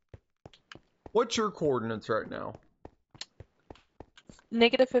 What's your coordinates right now?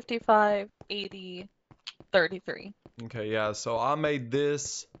 -55, 80, 33. Okay, yeah. So I made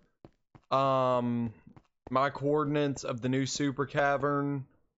this. My coordinates of the new super cavern.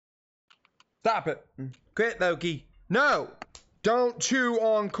 Stop it. Quit, Loki. No! Don't chew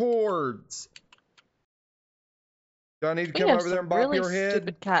on cords. Do I need to We come have over there some and bop really your head?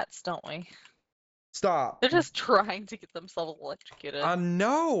 stupid cats, don't we? Stop. They're just trying to get themselves electrocuted. I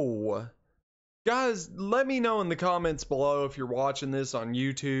know. Guys, let me know in the comments below if you're watching this on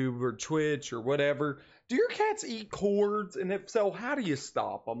YouTube or Twitch or whatever. Do your cats eat cords? And if so, how do you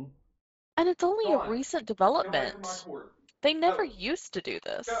stop them? And it's only Go a on. recent Get away from my development. cord. They never Go. used to do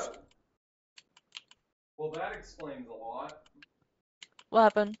this. Go. Well, that explains a lot. What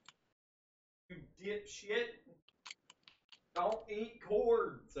happened? You dipshit. Don't eat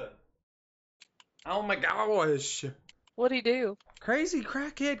cords. Oh my gosh. What do you do? Crazy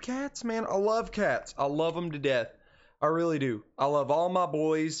crackhead cats, man. I love cats. I love them to death. I really do. I love all my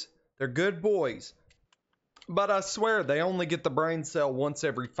boys. They're good boys. But I swear, they only get the brain cell once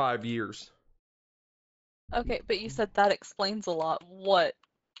every 5 years. Okay, but you said that explains a lot. What?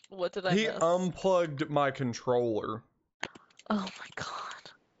 What did I He miss? unplugged my controller. Oh my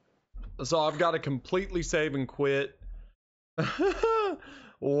god. So I've got to completely save and quit.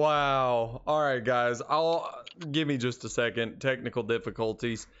 Wow. Alright, guys. Give me just a second. Technical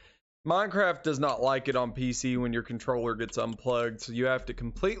difficulties. Minecraft does not like it on PC when your controller gets unplugged, so you have to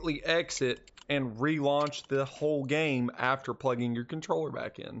completely exit and relaunch the whole game after plugging your controller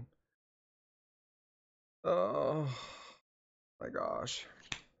back in. Oh my gosh.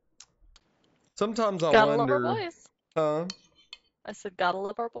 Sometimes I Gotta love our wonder, boys. huh? I said gotta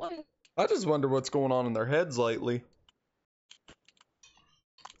love our boys. I just wonder what's going on in their heads lately.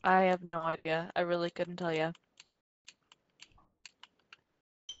 I have no idea. I really couldn't tell you.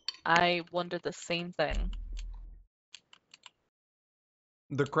 I wondered the same thing.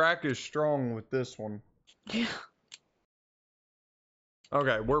 The crack is strong with this one. Yeah.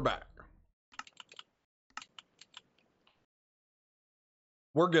 Okay, we're back.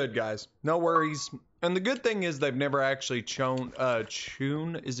 We're good, guys. No worries. And the good thing is they've never actually is it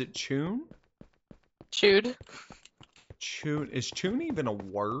choon? Chewed. Choon, is choon even a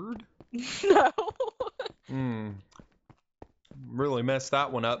word? No. Really messed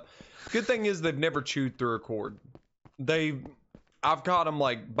that one up. Good thing is they've never chewed through a cord. I've caught them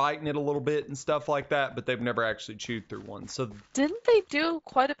like biting it a little bit and stuff like that, but they've never actually chewed through one. So, Didn't they do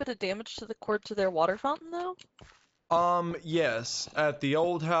quite a bit of damage to the cord to their water fountain though? yes, at the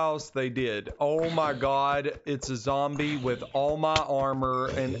old house they did. Oh my god, it's a zombie with all my armor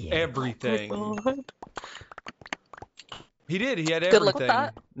and everything. Oh my god. He did, he had Good luck with everything.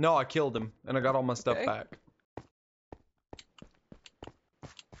 that. No, I killed him and I got all my stuff Okay. back.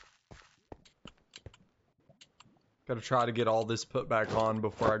 Gotta try to get all this put back on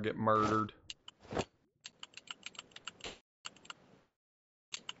before I get murdered.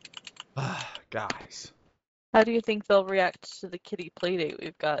 Guys. How do you think they'll react to the kitty playdate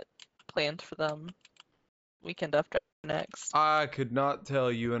we've got planned for them weekend after next? I could not tell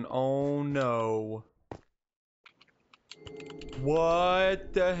you, and oh no.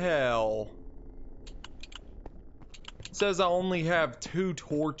 What the hell? It says I only have 2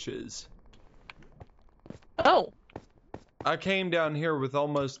 torches. Oh, I came down here with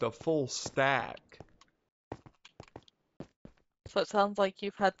almost a full stack. so it sounds like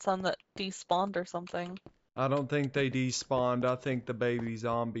you've had some that despawned or something. I don't think they despawned. I think the baby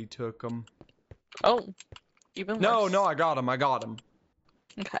zombie took them. Oh, even worse. No, I got him.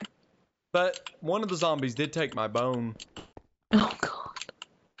 Okay. But one of the zombies did take my bone. Oh god.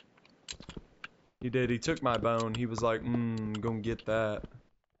 He did. He took my bone. He was like, gonna get that.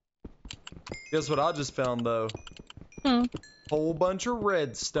 Guess what I just found, though? Whole bunch of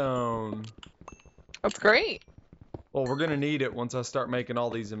redstone. That's great. Well, we're gonna need it once I start making all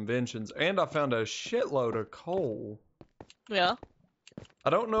these inventions. And I found a shitload of coal. Yeah. I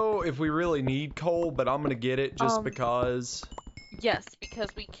don't know if we really need coal, but I'm gonna get it just because. Yes, because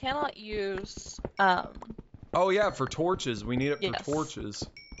we cannot use, Oh yeah, for torches. We need it for Yes. torches.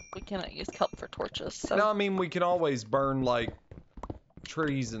 we cannot use kelp for torches, so. No, I mean, we can always burn, like,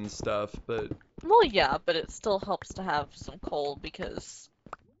 trees and stuff, but... Well, yeah, but it still helps to have some coal because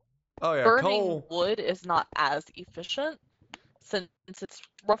Oh yeah, burning coal... wood is not as efficient since it's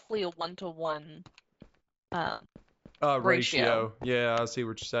roughly a 1-to-1 ratio. Yeah, I see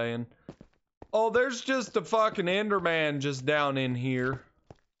what you're saying. Oh, there's just a fucking Enderman just down in here.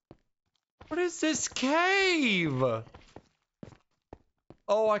 What is this cave?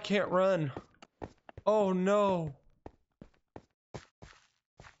 Oh, I can't run. Oh no.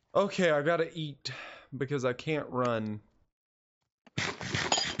 Okay, I gotta eat because I can't run.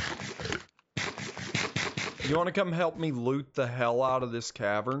 You wanna come help me loot the hell out of this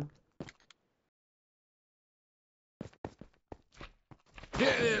cavern?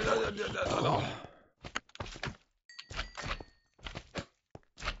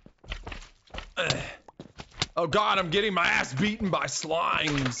 Oh god, I'm getting my ass beaten by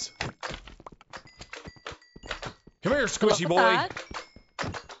slimes. Come here, squishy boy. That.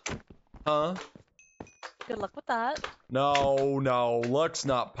 Huh? Good luck with that. No, luck's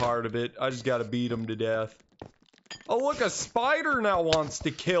not part of it. I just gotta beat him to death. Oh look, a spider now wants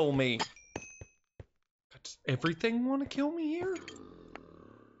to kill me. Does everything want to kill me here?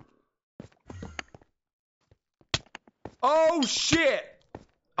 Oh shit!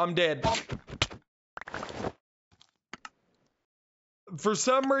 I'm dead. For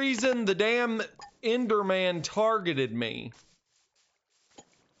some reason, the damn Enderman targeted me.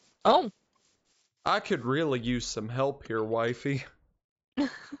 Oh. I could really use some help here, wifey.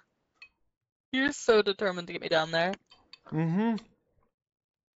 You're so determined to get me down there. Mm-hmm.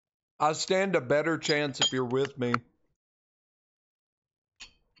 I stand a better chance if you're with me.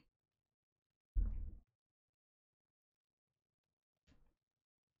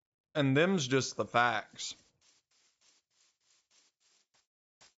 And them's just the facts.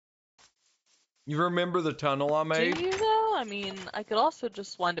 You remember the tunnel I made? Do you though? I mean, I could also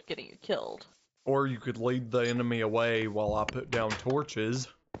just wind up getting you killed. Or you could lead the enemy away while I put down torches.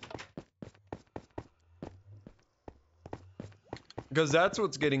 Because that's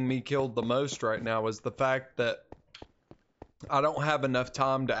what's getting me killed the most right now is the fact that I don't have enough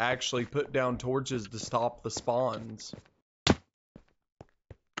time to actually put down torches to stop the spawns.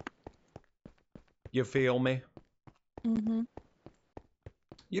 You feel me? Mm-hmm.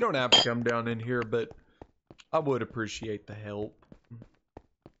 You don't have to come down in here, but I would appreciate the help.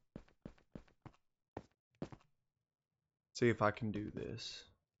 See if I can do this.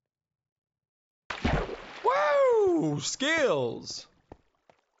 Woo! Skills!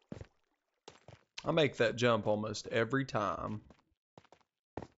 I make that jump almost every time.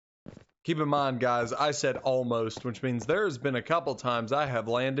 Keep in mind, guys, I said almost, which means there's been a couple times I have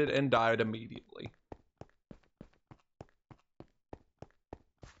landed and died immediately.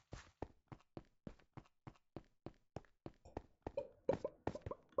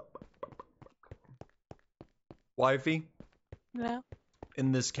 Wifey? Yeah.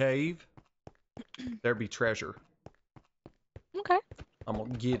 In this cave, there be treasure. Okay. I'm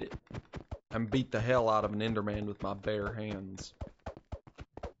gonna get it and beat the hell out of an Enderman with my bare hands.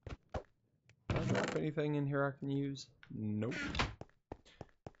 Can I drop anything in here I can use? Nope.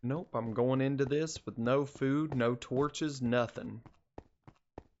 Nope, I'm going into this with no food, no torches, nothing.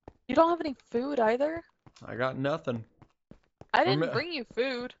 You don't have any food either? I got nothing. I didn't bring you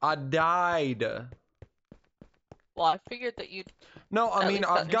food. I died. Well, I figured that you'd... No, I mean,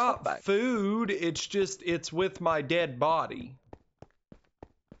 I've got back. food, it's just, it's with my dead body.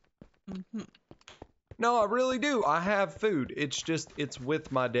 Mm-hmm. No, I really do. I have food. It's just, it's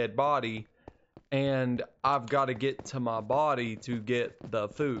with my dead body. And I've got to get to my body to get the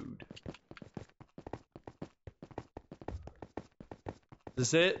food.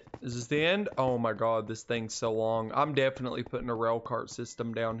 Is this it? Is this the end? Oh my god, this thing's so long. I'm definitely putting a rail cart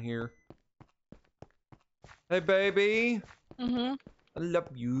system down here. Hey, baby. Mm-hmm. I love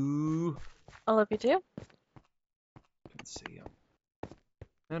you. I love you too. Can see him.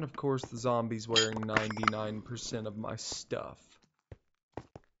 And of course, the zombie's wearing 99% of my stuff.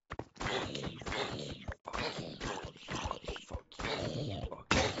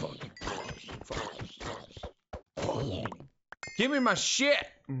 Give me my shit!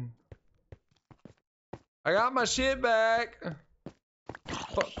 I got my shit back.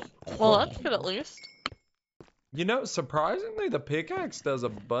 Well, that's good at least. You know, surprisingly, the pickaxe does a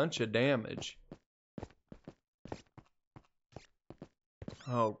bunch of damage.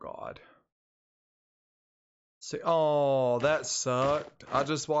 Oh, God. See, oh, that sucked. I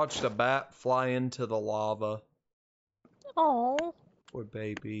just watched a bat fly into the lava. Oh. Poor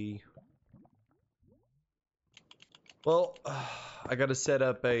baby. Well, I gotta set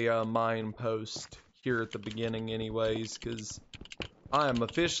up a mine post here at the beginning anyways, because I am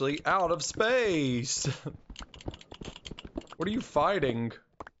officially out of space. What are you fighting?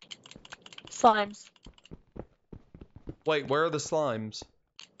 Slimes. Wait, where are the slimes?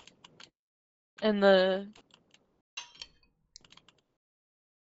 In the...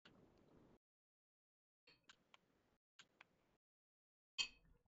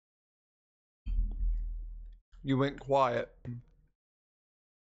 You went quiet.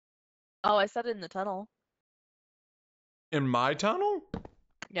 Oh, I said it in the tunnel. In my tunnel?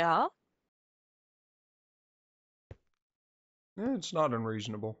 Yeah? It's not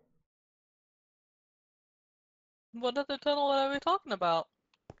unreasonable. What other tunnel would I be talking about?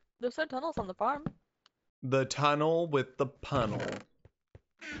 There's no tunnels on the farm. The tunnel with the punnel.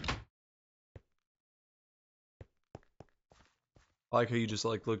 I like how you just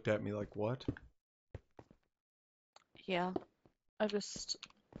like looked at me like, what? Yeah. I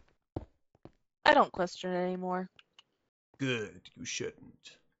don't question it anymore. Good, you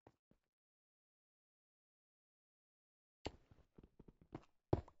shouldn't.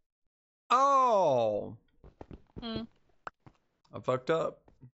 Oh! Hmm. I fucked up.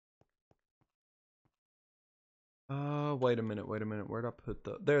 Wait a minute. Where'd I put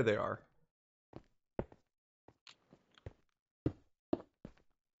the... There they are.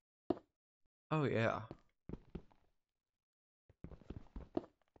 Oh, yeah.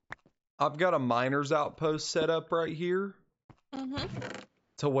 I've got a miner's outpost set up right here. Mm-hmm.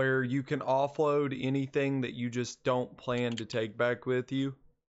 To where you can offload anything that you just don't plan to take back with you.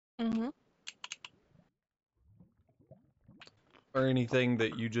 Mm-hmm. Or anything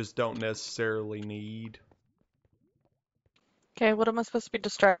that you just don't necessarily need. Okay, what am I supposed to be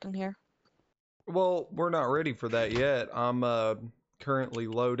distracting here? Well, we're not ready for that yet. I'm currently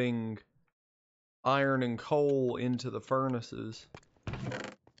loading iron and coal into the furnaces.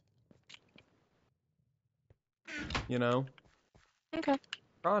 You know? Okay.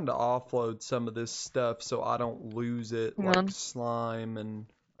 Trying to offload some of this stuff so I don't lose it, Hang like on. slime and...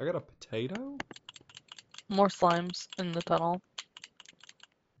 I got a potato? More slimes in the tunnel.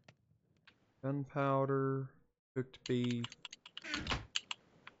 Gunpowder, cooked beef.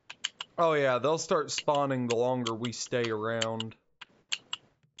 Oh yeah, they'll start spawning the longer we stay around.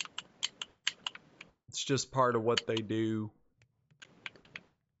 It's just part of what they do.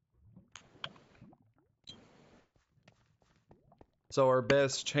 So our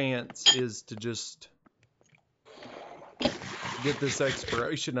best chance is to just get this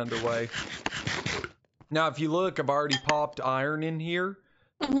exploration underway. Now, if you look, I've already popped iron in here.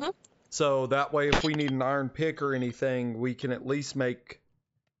 Mm-hmm. So that way, if we need an iron pick or anything, we can at least make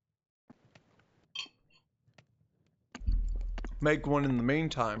one in the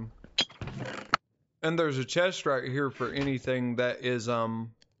meantime. And there's a chest right here for anything that is, well,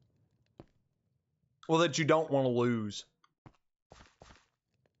 that you don't want to lose.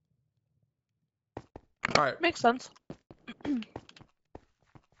 Alright. Makes sense.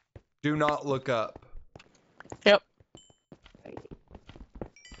 Do not look up. Yep.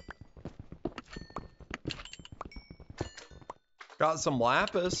 Got some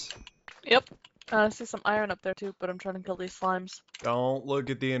lapis. Yep. I see some iron up there too, but I'm trying to kill these slimes. Don't look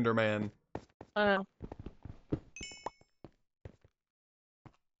at the Enderman. I know.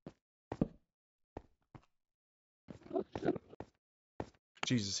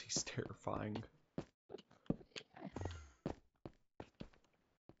 Jesus, he's terrifying.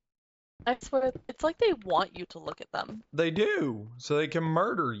 I swear, it's like they want you to look at them. They do, so they can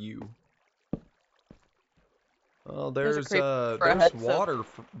murder you. Oh, There's a creeper there's ahead, water.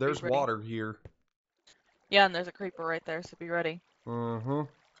 so There's be ready. water here. Yeah, and there's a creeper right there, so be ready. Uh-huh.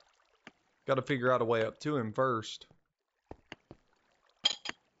 Got to figure out a way up to him first.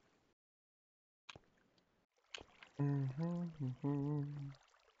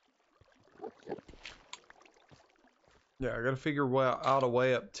 Yeah, I got to figure out a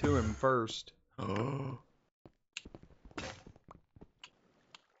way up to him first.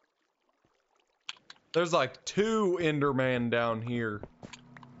 There's like 2 Enderman down here.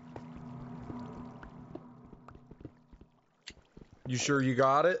 You sure you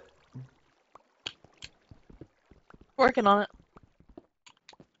got it? Working on it.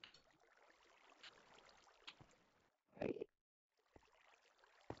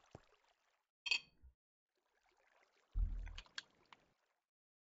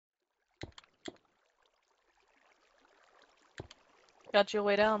 Got you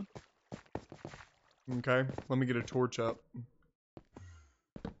way down. Okay, let me get a torch up.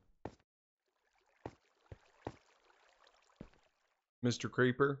 Mr.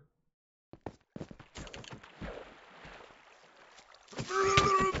 Creeper.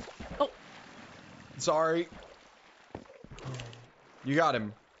 Oh. Sorry. You got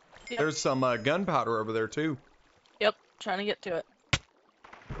him. Yep. There's some gunpowder over there too. Yep, trying to get to it.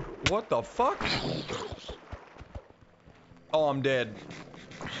 What the fuck? Oh, I'm dead.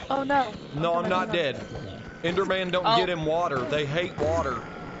 Oh no. No, I'm not dead. Enderman don't get in water. They hate water.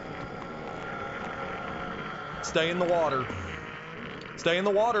 Stay in the water. Stay in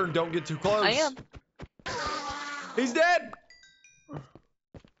the water and don't get too close. I am. He's dead!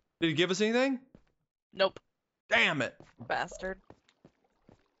 Did he give us anything? Nope. Damn it. Bastard.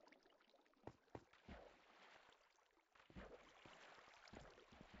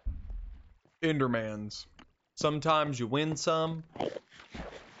 Endermans. Sometimes you win some.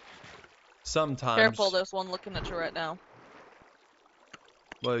 Sometimes. Careful, there's one looking at you right now.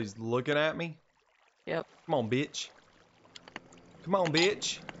 Well, he's looking at me? Yep. Come on, bitch. Come on,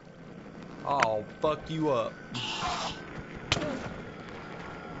 bitch. I'll fuck you up.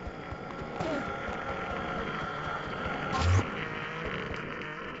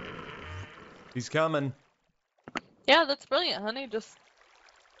 He's coming. Yeah, that's brilliant, honey. Just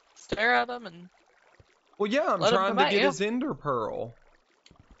stare at him and Well, yeah, I'm let him trying come to at get you. his ender pearl.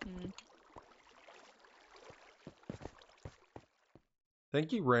 I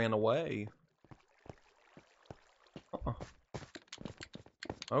think he ran away.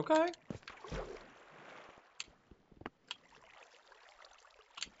 Okay.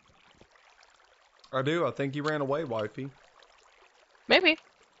 I do. I think he ran away, wifey. Maybe.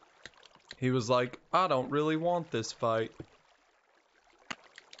 He was like, I don't really want this fight.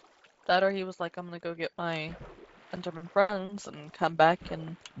 That or he was like, I'm gonna go get my Enderman friends and come back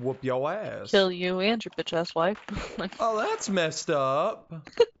and Whoop your ass. kill you and your bitch ass wife. Oh, that's messed up.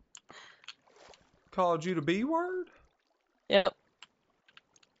 Called you the B word? Yep.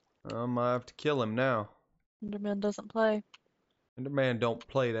 I might have to kill him now. Enderman doesn't play. Enderman don't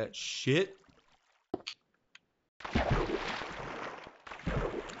play that shit.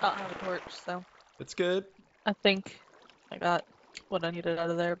 I don't have a torch, so It's good. I think I got what I needed out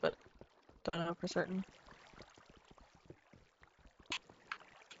of there, but don't know for certain.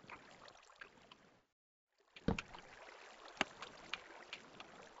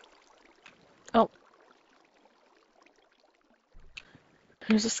 Oh.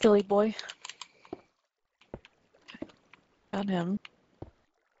 Here's a skilly boy. Okay. Got him.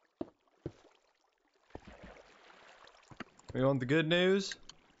 You want the good news?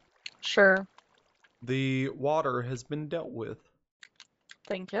 Sure. The water has been dealt with,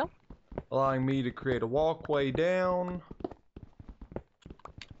 Thank you. allowing me to create a walkway down.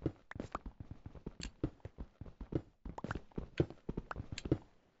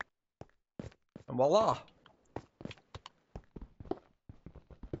 And voila!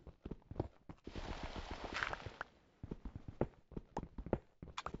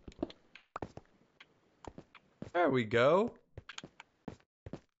 There we go.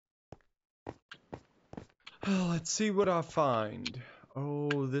 Let's see what I find.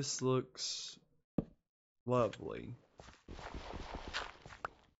 Oh, this looks lovely.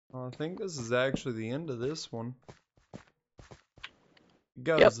 I think this is actually the end of this one. It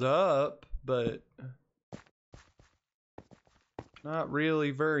goes up, but not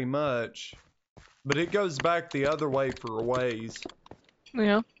really very much. But it goes back the other way for a ways.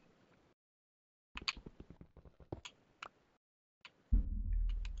 Yeah.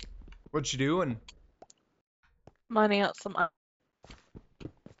 What you doing? Mining out some.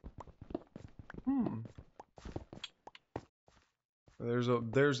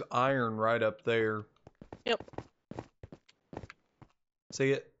 There's iron right up there. Yep.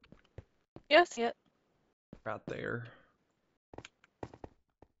 See it? Yes, yet. Right there.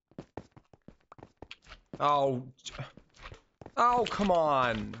 Oh. Oh, come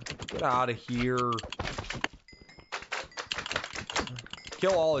on. Get out of here.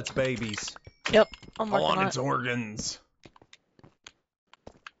 Kill all its babies. Yep. I want its organs.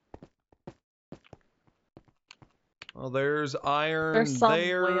 Well, there's iron There's some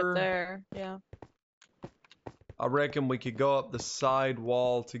there. way up there. Yeah. I reckon we could go up the side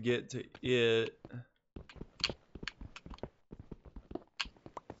wall to get to it.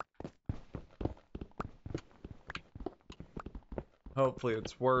 Hopefully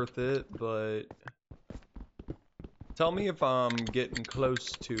it's worth it, but tell me if I'm getting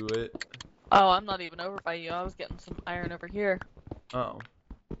close to it. Oh, I'm not even over by you. I was getting some iron over here. Oh.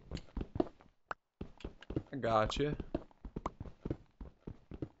 I got you.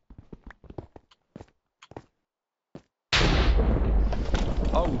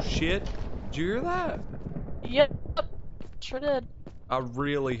 Oh shit. Did you hear that? Yep, sure did. I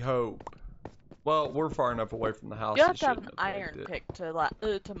really hope. Well, we're far enough away from the house You it have to have an shouldn't affect iron it. pick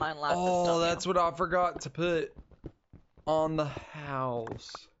to mine lapis, Oh, don't that's you? what I forgot to put on the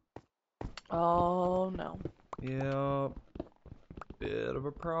house. Oh no. Yep. Bit of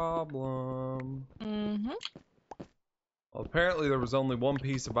a problem. Mm-hmm. Well, apparently there was only one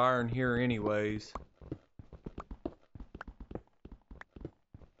piece of iron here anyways.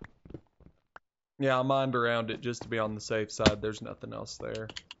 Yeah, I mined around it just to be on the safe side. There's nothing else there.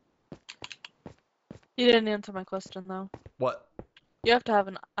 You didn't answer my question though. What? You have to have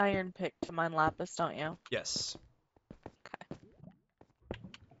an iron pick to mine lapis, don't you? Yes. Okay.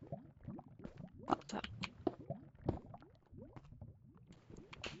 About that.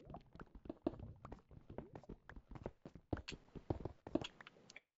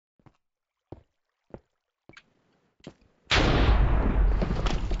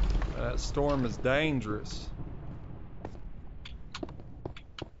 That storm is dangerous.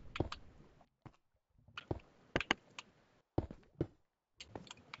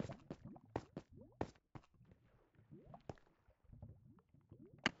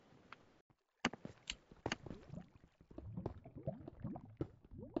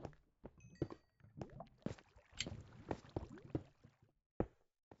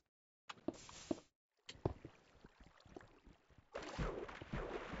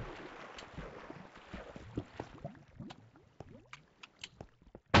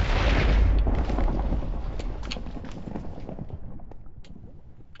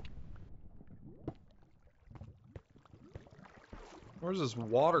 Where's this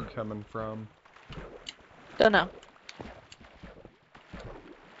water coming from? Don't know.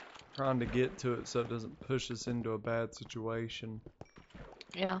 Trying to get to it so it doesn't push us into a bad situation.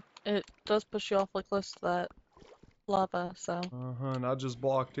 Yeah, it does push you awfully close to that lava, so Uh-huh, and I just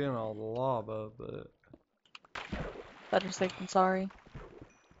blocked in all the lava, but... better safe than sorry.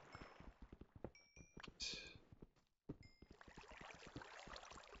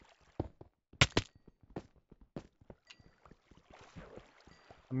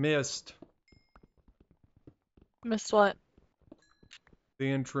 Missed Missed what? the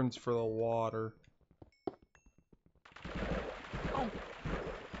entrance for the water. Oh,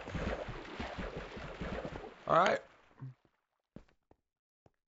 Alright.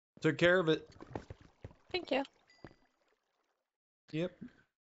 Took care of it. thank you. Yep.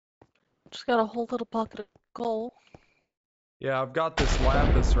 Just got a whole little pocket of coal. Yeah, I've got this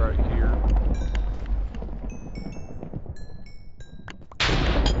lapis right here.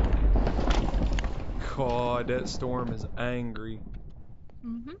 God, that storm is angry.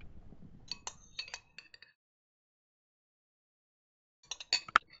 Mm-hmm.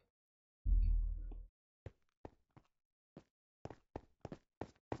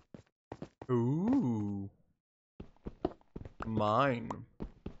 Ooh. Mine.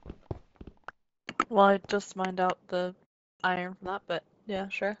 Well, I just mined out the iron from that, but yeah,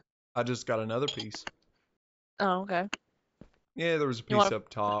 sure. I just got another piece. Oh, okay. Yeah, there was a You piece want to up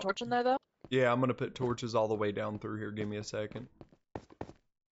put a top. torch in there, though? Yeah, I'm gonna put torches all the way down through here. Give me a second.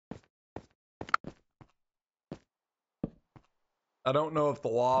 I don't know if the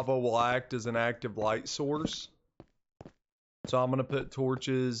lava will act as an active light source. So I'm gonna put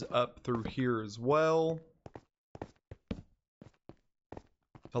torches up through here as well.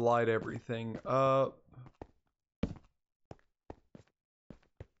 To light everything up.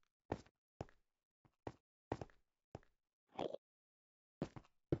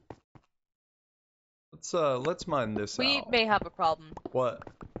 Let's mine this We out. may have a problem. What?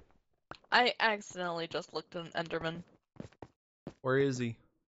 I accidentally just looked at an Enderman Where is he?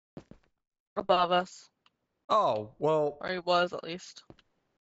 above us. Oh, well. Or he was, at least.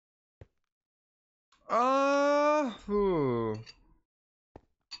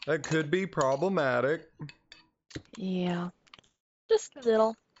 That could be problematic. Yeah. Just a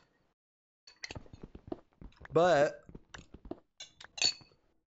little. But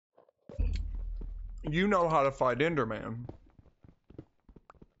you know how to fight Enderman,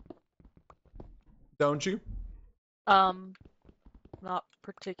 don't you? Not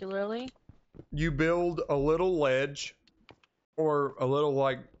particularly. You build a little ledge or a little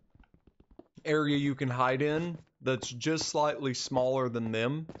like area you can hide in that's just slightly smaller than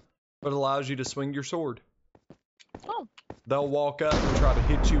them, but allows you to swing your sword. Oh. They'll walk up and try to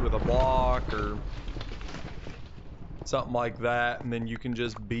hit you with a block or something like that, and then you can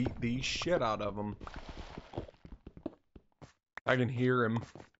just beat the shit out of them. I can hear him.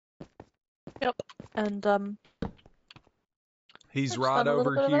 Yep. And, He's I just right found a little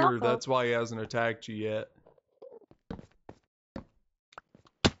over bit of an here. alcove. That's why he hasn't attacked you yet.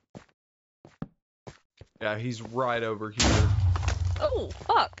 Yeah, he's right over here. Oh,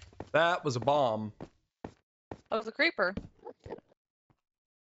 fuck. That was a bomb. That was a creeper.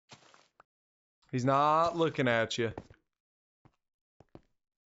 He's not looking at you.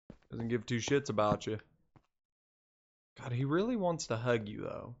 Doesn't give two shits about you. God, he really wants to hug you,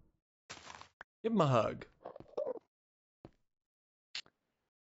 though. Give him a hug.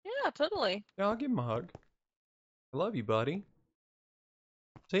 Yeah, totally. Yeah, I'll give him a hug. I love you, buddy.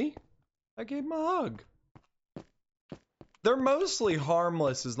 See? I gave him a hug. They're mostly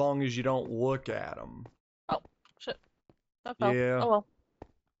harmless as long as you don't look at them. Oh, shit. That fell. Yeah. Oh well.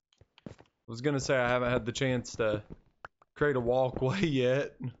 I was gonna say I haven't had the chance to create a walkway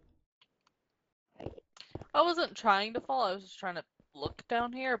yet. I wasn't trying to fall, I was just trying to look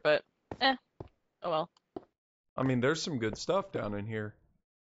down here, but oh well. I mean, there's some good stuff down in here.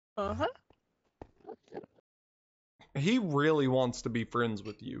 Uh-huh. He really wants to be friends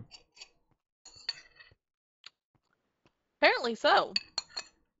with you. Apparently so.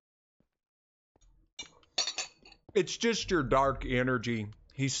 It's just your dark energy.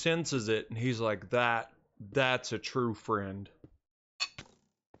 He senses it and he's like, that's a true friend.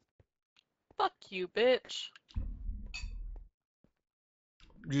 Fuck you, bitch.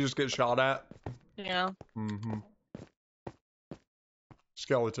 You just get shot at? Yeah. Mm-hmm.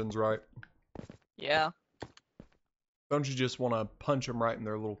 Skeletons, right? Yeah. Don't you just want to punch them right in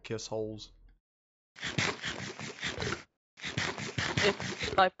their little kiss holes?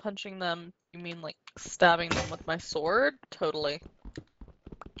 If by punching them, you mean like stabbing them with my sword? Totally.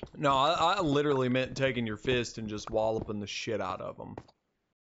 No, I literally meant taking your fist and just walloping the shit out of them.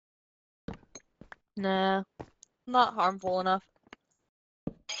 Nah. Not harmful enough.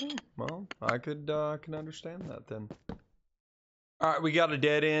 Well, I can understand that then. Alright, we got a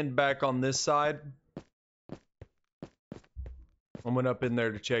dead end back on this side. I went up in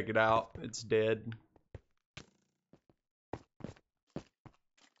there to check it out. It's dead.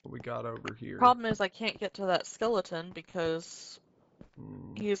 What we got over here? Problem is I can't get to that skeleton because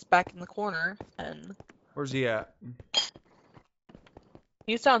he's back in the corner and Where's he at?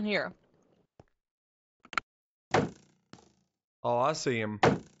 he's down here. Oh, I see him.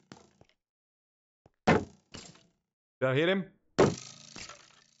 Did I hit him?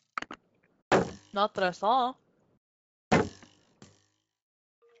 Not that I saw.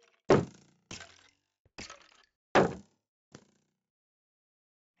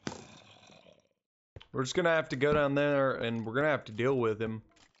 We're just gonna have to go down there and we're gonna have to deal with him.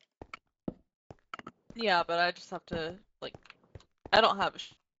 Yeah, but I just have to, like, I don't have a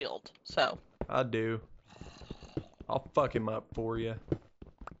shield, so. I do. I'll fuck him up for you.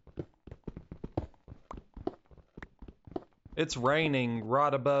 It's raining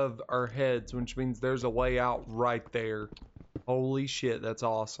right above our heads, which means there's a way out right there. Holy shit, that's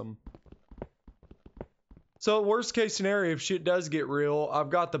awesome. So, worst case scenario, if shit does get real, I've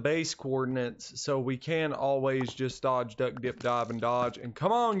got the base coordinates, so we can always just dodge, duck, dip, dive, and dodge. And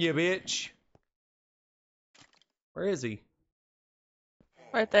come on, you bitch! Where is he?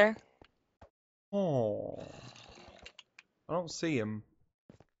 Right there. Oh. I don't see him.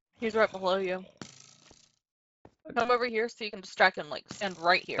 He's right below you. Come over here so you can distract him, like, stand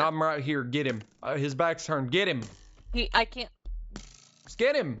right here. I'm right here. Get him. His back's turned. Get him. I can't. Just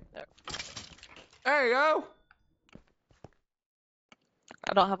get him. There. There you go.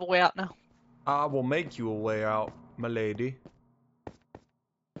 I don't have a way out now. I will make you a way out, my lady.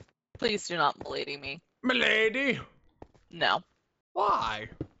 Please do not milady me. My lady. No. Why?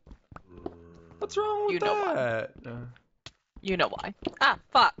 What's wrong with You know why. that? You know why. Ah,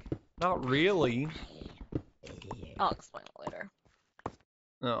 fuck. Not really. I'll explain it later.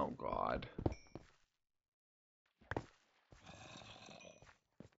 Oh, God.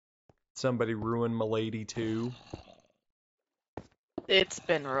 Somebody ruined my lady, too. It's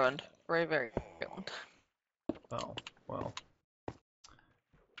been ruined for a very long time. Oh, well.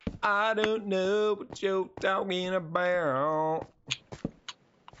 I don't know what you're talking about.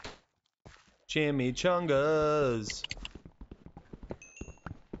 Chimichangas.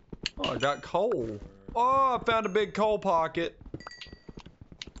 Oh, I got coal. Oh, I found a big coal pocket.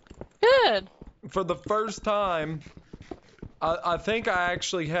 Good. For the first time, I think I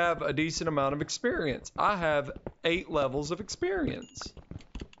actually have a decent amount of experience. I have 8 levels of experience.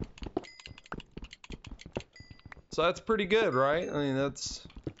 So that's pretty good, right? I mean, that's...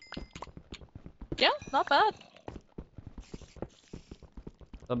 Yeah, not bad.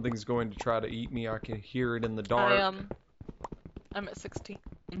 Something's going to try to eat me. I can hear it in the dark. I'm at 16.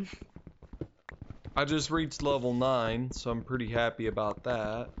 I just reached level 9, so I'm pretty happy about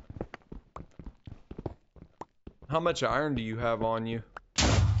that. How much iron do you have on you?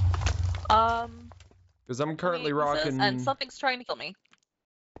 Um, Because I'm currently 20 pieces, rocking... and something's trying to kill me.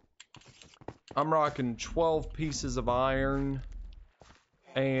 I'm rocking 12 pieces of iron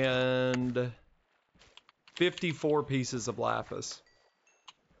and 54 pieces of lapis.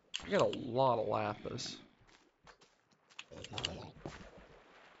 I got a lot of lapis. Okay,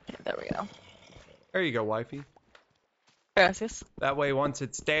 there we go. There you go, wifey. Gracias. That way, once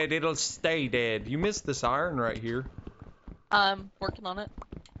it's dead, it'll stay dead. You missed this iron right here. I'm working on it.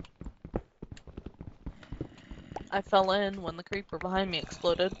 I fell in when the creeper behind me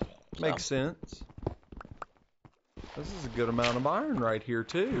exploded. So. Makes sense. This is a good amount of iron right here,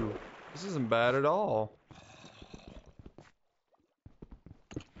 too. This isn't bad at all.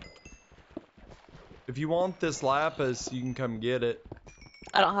 If you want this lapis, you can come get it.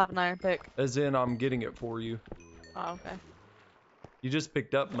 I don't have an iron pick. As in, I'm getting it for you. Oh, okay. You just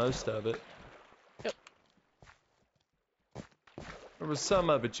picked up most of it. Yep. There was some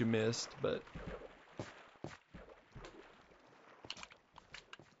of it you missed, but...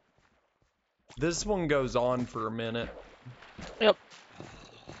 This one goes on for a minute. Yep.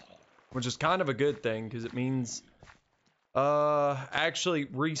 Which is kind of a good thing, because it means... actually,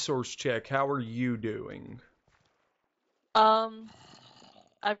 resource check. How are you doing?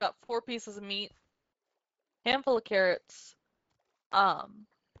 I've got 4 pieces of meat, handful of carrots, 2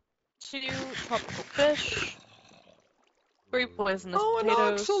 tropical fish, 3 poisonous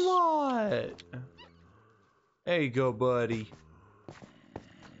potatoes. Oh, an oxalot! There you go, buddy.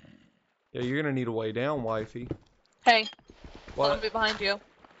 Yeah, you're gonna need a way down, wifey. Hey, What? zombie behind you.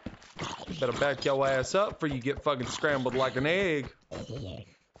 You better back your ass up before you get fucking scrambled like an egg.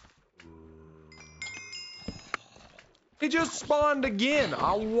 He just spawned again.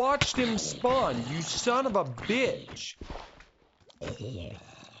 I watched him spawn, you son of a bitch.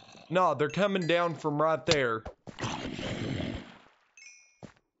 No, they're coming down from right there.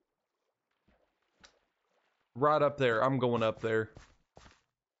 Right up there. I'm going up there.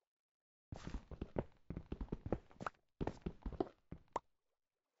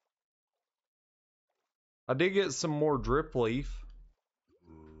 I did get some more drip leaf.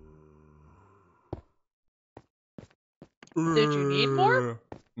 Did you need more?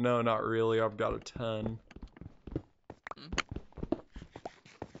 No, not really. I've got a ton.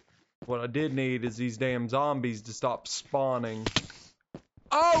 What I did need is these damn zombies to stop spawning.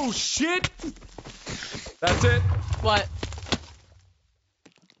 Oh, shit! That's it. What?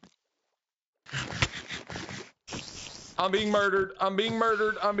 I'm being murdered. I'm being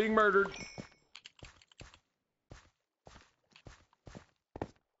murdered. I'm being murdered.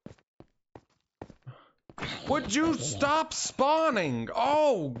 Would you stop spawning?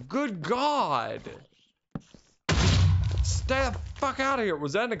 Oh, good God. Stay the fuck out of here.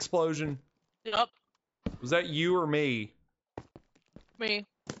 Was that an explosion? Yep. Was that you or me? Me.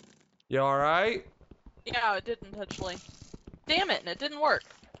 You alright? Yeah, it did intentionally. Damn it, and it didn't work.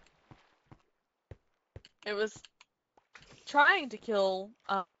 It was trying to kill,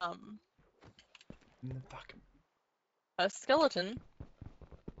 a skeleton.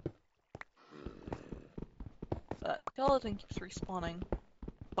 That skeleton keeps respawning.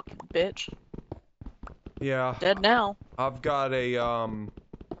 Fucking bitch. Yeah. Dead now. I've got a,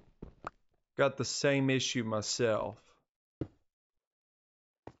 got the same issue myself.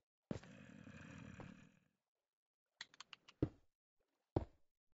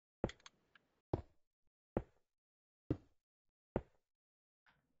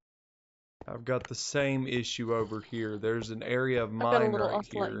 I've got the same issue over here. There's an area of I've got a mine little right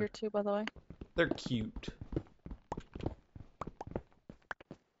ocelot here too, by the way. They're cute.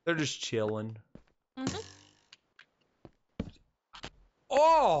 They're just chilling. Mm-hmm.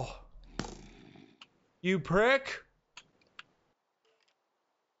 Oh! You prick!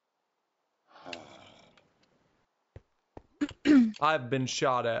 I've been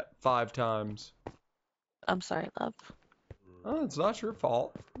shot at 5 times. I'm sorry, love. Oh, it's not your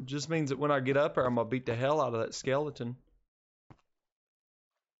fault. It just means that when I get up there, I'm gonna beat the hell out of that skeleton.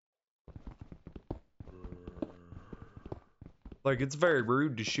 Like, it's very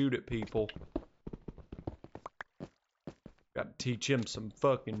rude to shoot at people. Gotta teach him some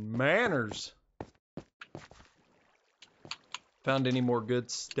fucking manners. Found any more good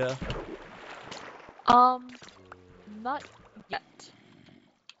stuff? Not yet.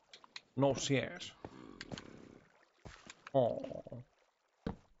 No shit. Oh.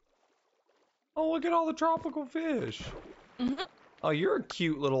 Oh, look at all the tropical fish. Mm-hmm. Oh, you're a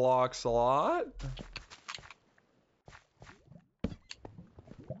cute little oxalot.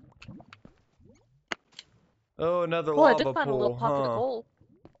 Oh, another Well, I lava did find a little pool, pocket of huh? gold.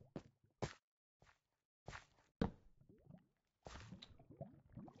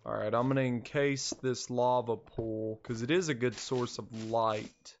 Alright, Alright, I'm gonna encase this lava pool, because it is a good source of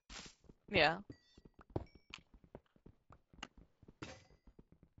light. Yeah.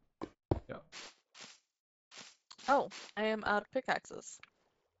 Yeah. Oh, I am out of pickaxes.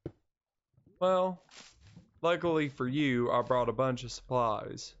 Well, luckily for you, I brought a bunch of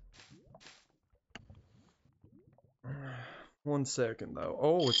supplies. 1 second, though.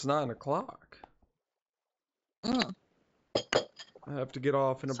 Oh, it's 9 o'clock. Mm. I have to get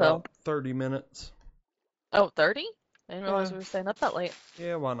off in So, about 30 minutes. oh, 30? I didn't realize Yeah, we were staying up that late.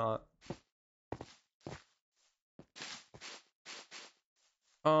 yeah, why not?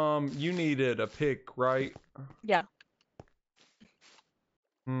 You needed a pick, right? Yeah.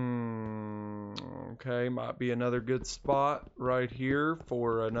 Okay, might be another good spot right here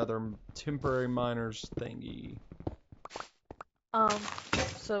for another temporary miner's thingy.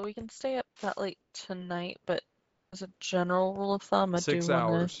 So we can stay up that late tonight, but as a general rule of thumb, I do 6 want to.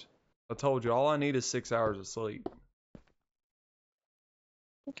 hours. I told you, all I need is 6 hours of sleep.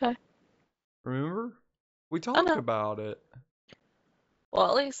 Okay. Remember? We I talked know. about it. Well,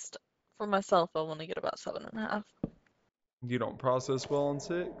 at least for myself, I want to get about 7.5. You don't process well on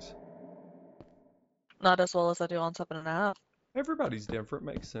 6? Not as well as I do on 7.5. Everybody's different,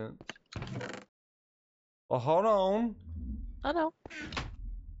 makes sense. Well, hold on. I know.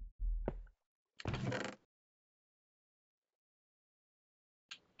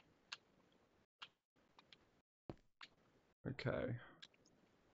 Okay.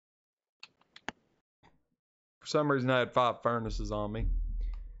 For some reason, I had 5 furnaces on me.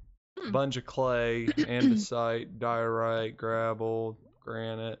 A Hmm. bunch of clay, andesite, diorite, gravel,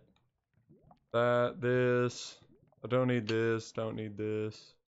 granite. This. I don't need this, don't need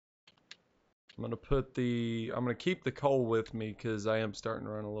this. I'm gonna keep the coal with me because I am starting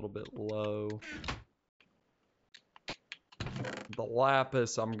to run a little bit low. The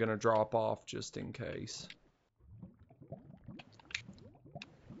lapis I'm gonna drop off just in case.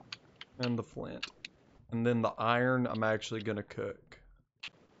 And the flint. And then the iron I'm actually gonna cook.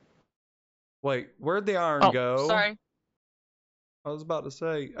 Wait, where'd the iron Oh, go? sorry. I was about to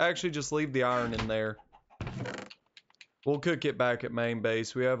say, actually just leave the iron in there. We'll cook it back at main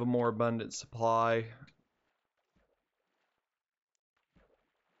base. We have a more abundant supply.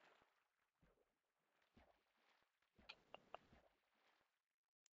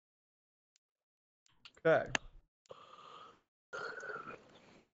 Okay.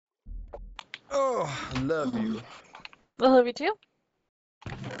 Oh, I love you. I love you too.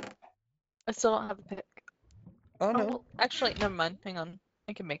 I still don't have a pick. I Oh, know. well, actually, never mind. Hang on.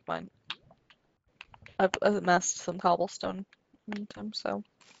 I can make mine. I've amassed some cobblestone in the meantime, so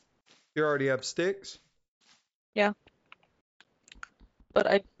You already have sticks? yeah. But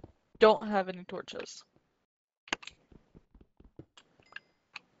I don't have any torches.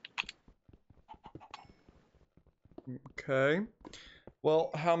 Okay.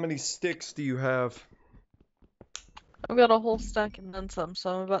 Well, how many sticks do you have? I've got a whole stack and then some, so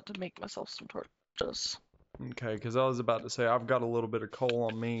I'm about to make myself some torches. Okay, because I was about to say I've got a little bit of coal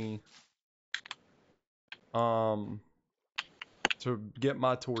on me. To get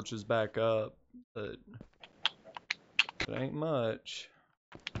my torches back up, but it ain't much.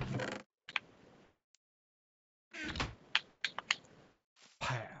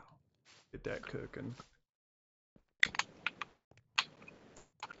 Pow. Get that cooking.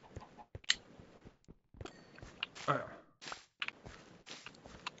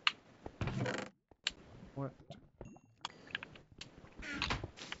 What?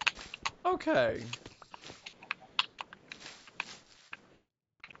 Okay.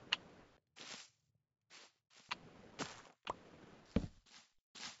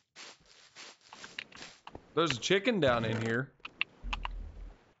 There's a chicken down in here.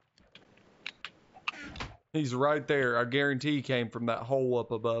 He's right there. I guarantee he came from that hole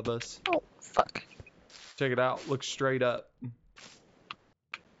up above us. Oh, fuck. Check it out. Look straight up.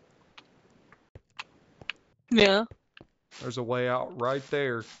 Yeah. There's a way out right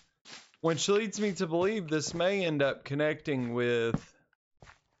there. Which leads me to believe this may end up connecting with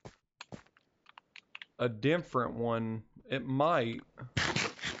a different one. It might.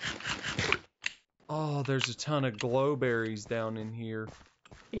 Oh, there's a ton of glowberries down in here.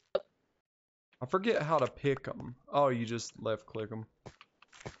 I forget how to pick them. Oh, you just left click them.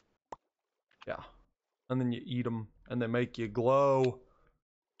 Yeah. And then you eat them and they make you glow.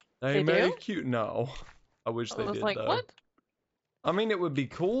 They They do? make you. No. I wish I they was did like, though. what? I mean, it would be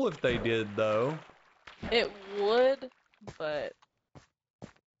cool if they did though. It would, but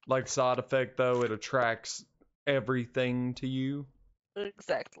Like side effect though, it attracts everything to you.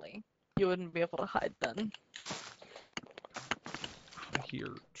 exactly. You wouldn't be able to hide then.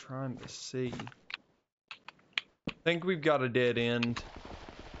 here? Trying to see. I think we've got a dead end.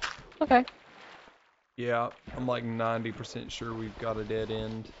 Okay. Yeah, I'm like 90% sure we've got a dead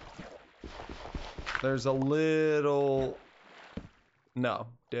end. There's a little... No,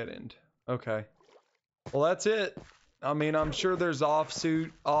 dead end. Okay. Well, that's it. I mean, I'm sure there's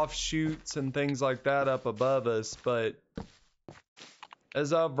offshoots and things like that up above us, but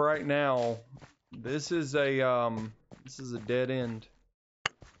as of right now, this is a dead end.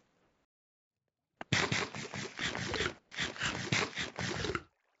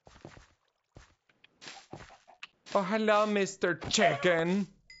 Oh, hello, Mr. Chicken.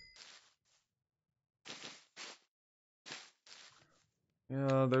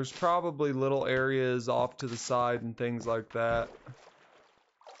 Yeah, there's probably little areas off to the side and things like that.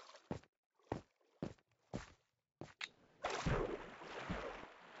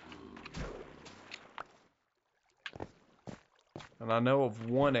 And I know of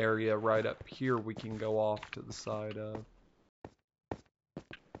one area right up here we can go off to the side of.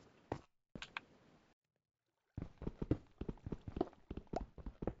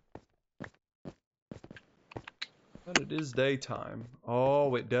 But it is daytime.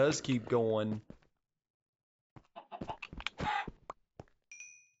 Oh, it does keep going.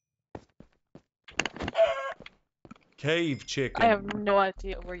 Cave chicken. I have no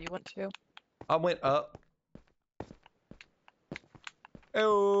idea where you went to. I went up.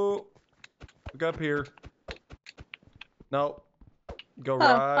 Oh, look up here. Nope. Go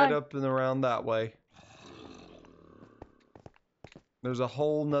right hi. up and around that way. There's a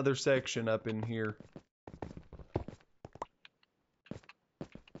whole nother section up in here.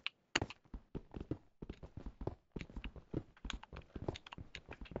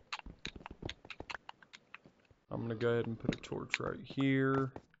 I'm gonna go ahead and put a torch right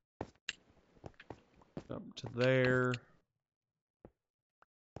here. Jump to there.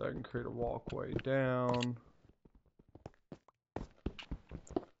 So I can create a walkway down.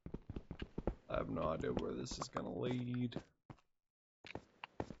 I have no idea where this is gonna lead.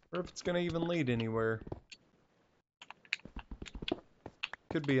 Or if it's gonna even lead anywhere.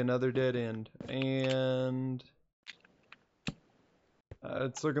 Could be another dead end. And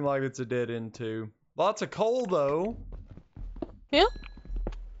it's looking like it's a dead end too. Lots of coal though. Yeah?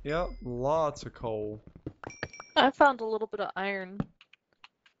 Yep, lots of coal. I found a little bit of iron.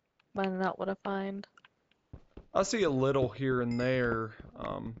 Finding out what I find. I see a little here and there.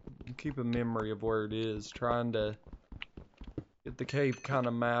 Keep a memory of where it is. Trying to get the cave kind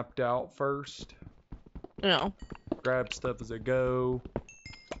of mapped out first. No. Grab stuff as I go.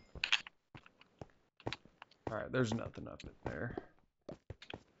 Alright, there's nothing up in there.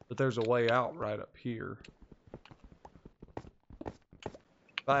 But there's a way out right up here.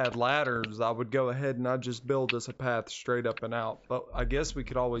 If I had ladders, I would go ahead and I'd just build us a path straight up and out. But I guess we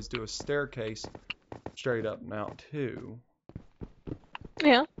could always do a staircase straight up and out too.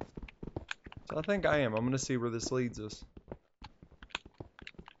 Yeah. So I think I am. I'm going to see where this leads us.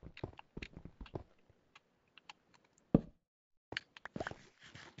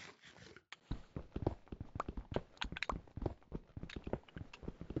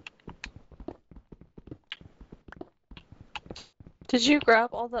 Did you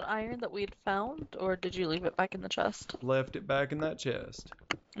grab all that iron that we had found, or did you leave it back in the chest? Left it back in that chest.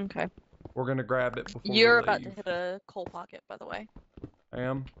 Okay. We're going to grab it before You're we about leave. to hit a coal pocket, by the way. I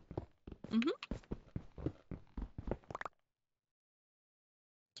am? Mm-hmm.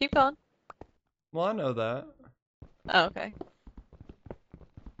 Keep going. Well, I know that. Oh, okay.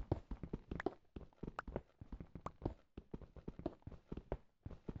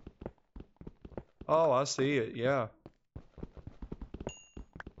 Oh, I see it. Yeah.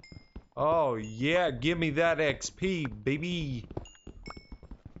 Oh, yeah. Give me that XP, baby.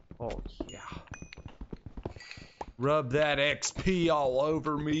 Oh, yeah. Rub that XP all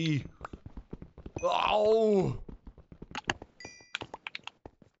over me. Oh!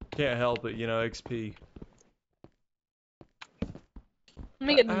 Can't help it, you know, XP. Let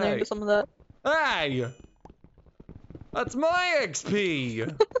me get in there Hey. into some of that. Hey! That's my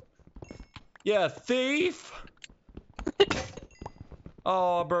XP! Yeah, thief!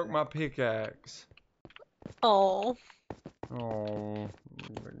 Oh, I broke my pickaxe. Oh. Oh.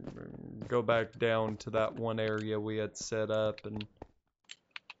 Go back down to that one area we had set up and...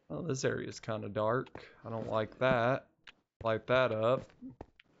 Oh, this area is kind of dark. I don't like that. Light that up.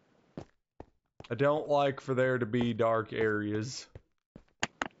 I don't like for there to be dark areas.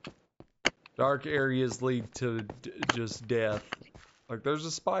 Dark areas lead to just death. Like, there's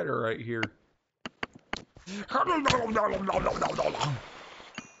a spider right here.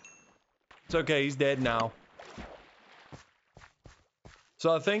 It's okay, he's dead now.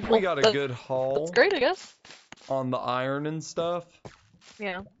 So I think we got a good That's haul great, I guess. on the iron and stuff.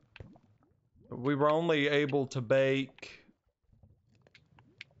 Yeah. We were only able to bake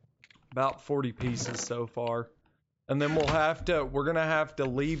about 40 pieces so far. And then we're gonna have to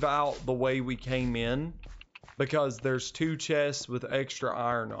leave out the way we came in because there's 2 chests with extra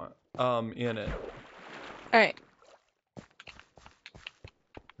iron in it. Alright.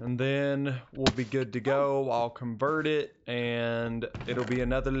 And then we'll be good to go. I'll convert it and it'll be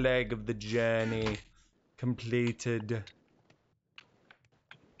another leg of the journey completed.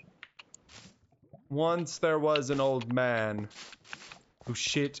 Once there was an old man who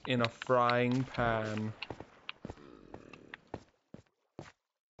shit in a frying pan.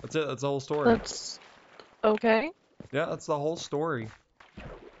 That's it. That's the whole story. That's okay. Yeah, that's the whole story.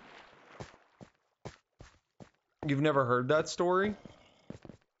 You've never heard that story?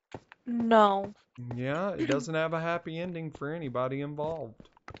 No. Yeah, it doesn't have a happy ending for anybody involved.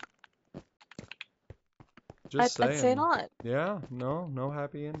 Just saying. I'd say not. Yeah, no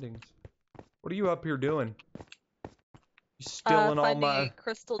happy endings. What are you up here doing? You stealing all Finding my... a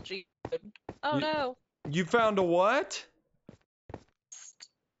crystal geode. Oh You- no. You found a what?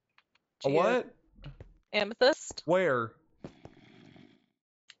 A Geode. what? Amethyst. Where?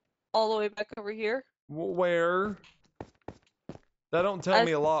 All the way back over here. Where? That don't tell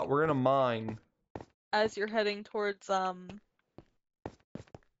me a lot. We're in a mine. As you're heading towards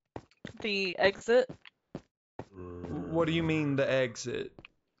the exit. What do you mean the exit?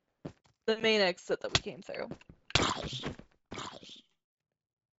 The main exit that we came through.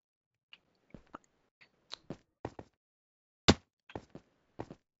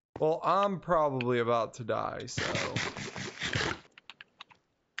 Well, I'm probably about to die, so...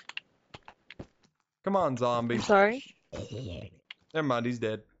 Come on, zombie. I'm sorry? Never mind, he's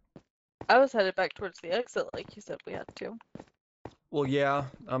dead. I was headed back towards the exit like you said we had to. Well, yeah,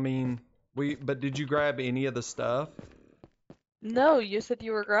 I mean, but did you grab any of the stuff? No, you said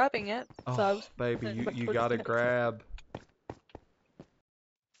you were grabbing it. Oh, So I was baby, headed back you towards gotta the exit. grab.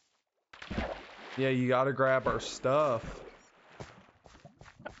 Yeah, you gotta grab our stuff.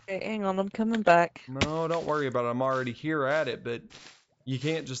 Okay, hang on, I'm coming back. No, don't worry about it. I'm already here at it, but you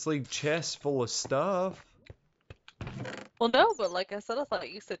can't just leave chests full of stuff. Well, no, but like I said, I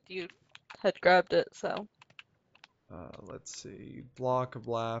thought you said you had grabbed it, so. Let's see. Block of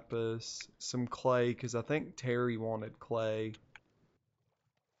lapis, some clay, because I think Terry wanted clay.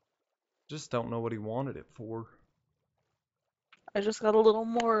 Just don't know what he wanted it for. I just got a little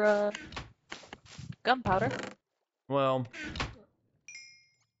more, gunpowder. Well,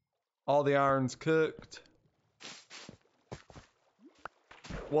 all the iron's cooked.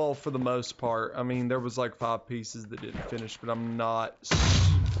 Well, for the most part. I mean, there was like 5 pieces that didn't finish, but I'm not...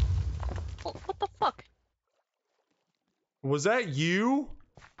 What the fuck? Was that you?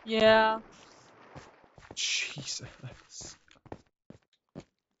 Yeah. Jesus.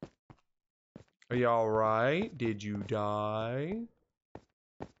 Are you alright? Did you die?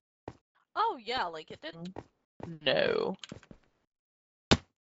 Oh, yeah, like it didn't. No.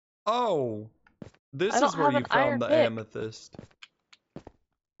 Oh! This I don't is where have you an iron found the pick. amethyst.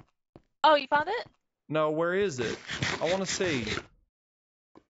 Oh, you found it? No, where is it? I want to see.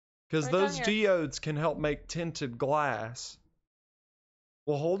 Because Right down those here. geodes can help make tinted glass.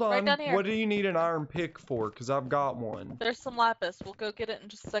 Well, hold Right on. down here. What do you need an iron pick for? Because I've got one. There's some lapis. We'll go get it in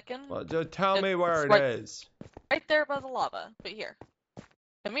just a second. Well, just tell me where It's it is. right there by the lava. But here.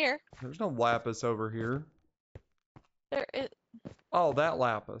 Come here. There's no lapis over here. There it. Oh, that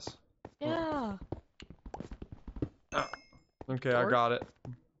lapis. Yeah. Okay, I Dork. got it.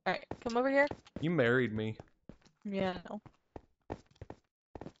 Alright, come over here. You married me. Yeah, I know.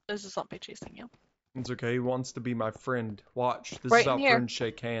 There's a zombie chasing you. It's okay. He wants to be my friend. Watch. This Right is how in here. friends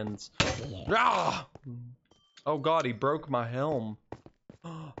shake hands. Ah! Oh god, he broke my helm.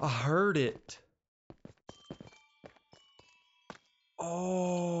 I heard it.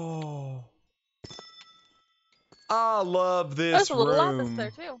 Oh. I love this There's a little lapis room.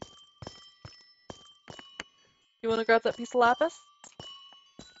 there too. You want to grab that piece of lapis?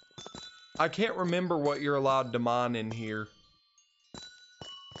 I can't remember what you're allowed to mine in here.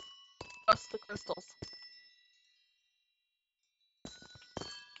 Just the crystals.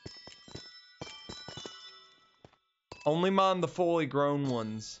 Only mine the fully grown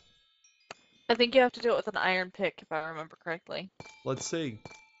ones. I think you have to do it with an iron pick, if I remember correctly. Let's see.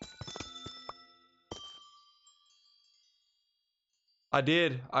 I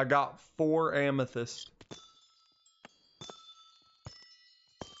did. I got 4 amethysts.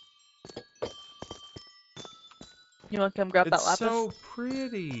 You want to come grab that It's lapis? so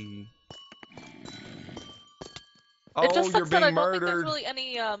pretty. It Oh, just you're sucks that I being don't think there's murdered. really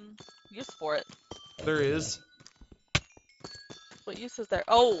any use for it. There is. What use is there?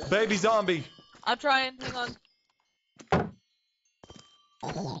 Oh, Baby zombie. I'm trying. Hang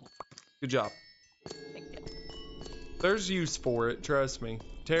on. Good job. Thank you. There's use for it, trust me.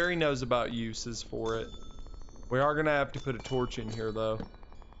 Terry knows about uses for it. We are gonna have to put a torch in here though.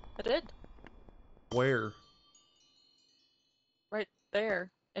 I did. Where? Right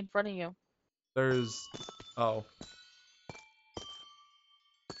there, in front of you. There's... Oh.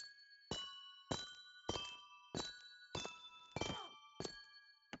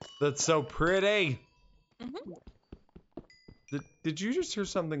 That's so pretty. Mm-hmm. Did you just hear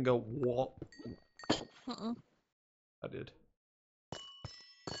something go whoa? I did.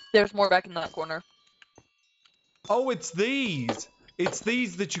 There's more back in that corner. Oh, it's these. It's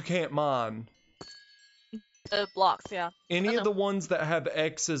these that you can't mine. Blocks, yeah. Any of the ones that have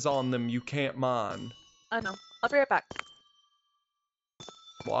X's on them, you can't mine. I know. I'll be right back.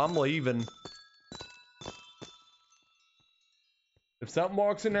 Well, I'm leaving. If something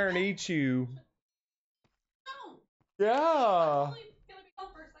walks in there and eats you... Yeah.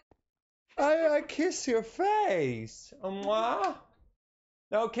 I kiss your face. Mwah.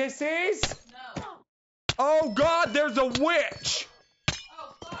 No kisses? No. Oh God, there's a witch.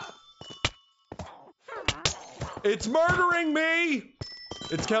 Oh fuck. It's murdering me.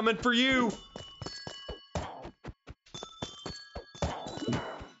 It's coming for you.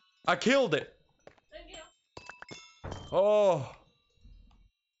 I killed it. Thank you. Oh.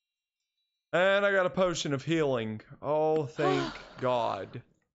 And I got a potion of healing. Oh, thank God.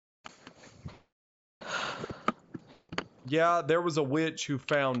 Yeah, there was a witch who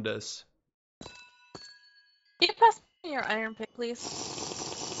found us. Can you pass me your iron pick, please?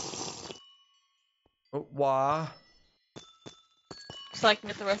 Why? So I can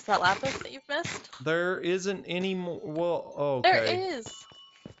get the rest of that lapis that you've missed? There isn't any more. Well, okay. There is!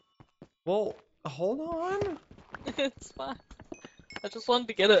 Well, hold on. It's fine. I just wanted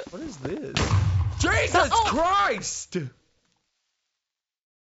to get it. What is this? Jesus Christ!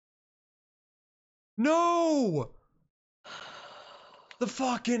 No! The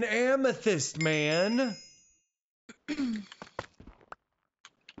fucking amethyst, man!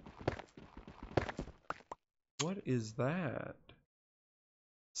 What is that?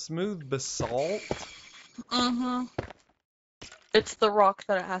 Smooth basalt? Mm-hmm. It's the rock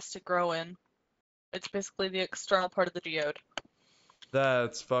that it has to grow in. It's basically the external part of the geode.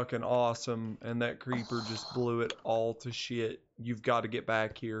 That's fucking awesome. And that creeper just blew it all to shit. You've got to get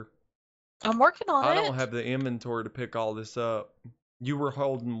back here. I'm working on it. I don't have the inventory to pick all this up. You were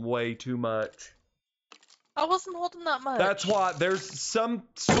holding way too much. I wasn't holding that much. That's why there's some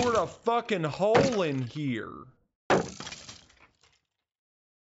sort of fucking hole in here.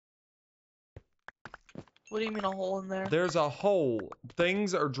 What do you mean a hole in there? There's a hole.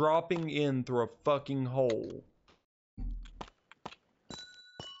 Things are dropping in through a fucking hole.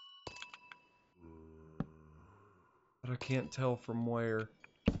 But I can't tell from where.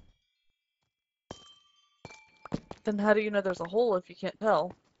 Then how do you know there's a hole if you can't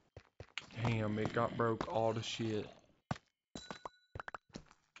tell? Damn, it got broke all to shit.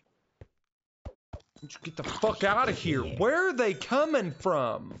 Don't you get the fuck out of here? Where are they coming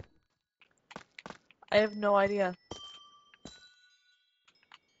from? I have no idea.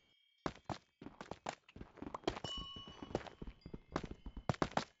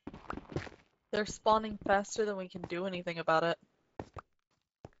 They're spawning faster than we can do anything about it.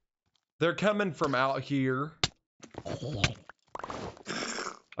 They're coming from out here.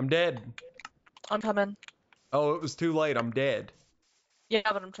 I'm dead. I'm coming. Oh, it was too late. I'm dead. Yeah,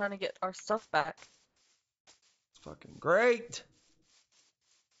 but I'm trying to get our stuff back. It's fucking great.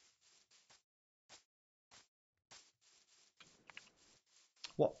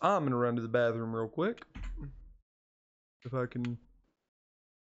 Well, I'm gonna run to the bathroom real quick. If I can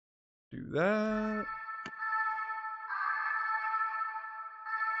do that.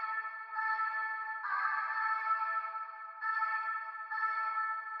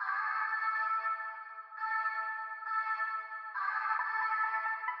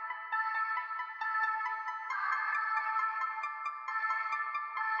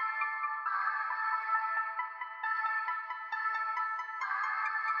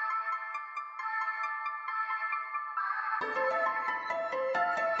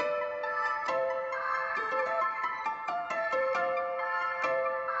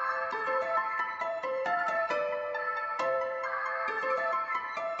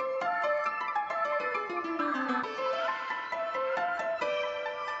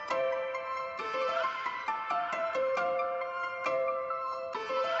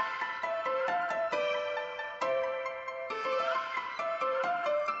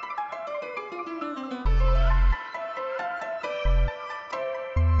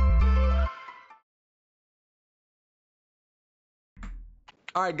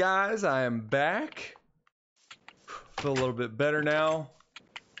 Alright guys, I am back. Feel a little bit better now.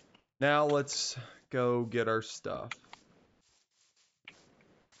 Now let's go get our stuff.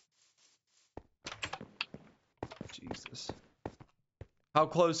 Jesus. How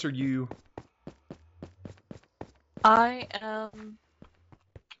close are you? I am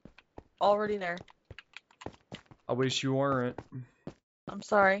already there. I wish you weren't. I'm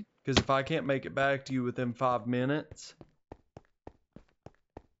sorry. Because if I can't make it back to you within 5 minutes,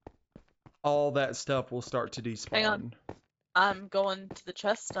 all that stuff will start to despawn. Hang on. I'm going to the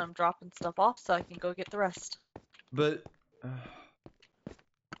chest. I'm dropping stuff off so I can go get the rest. But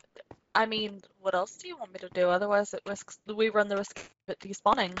I mean, what else do you want me to do? Otherwise, we run the risk of it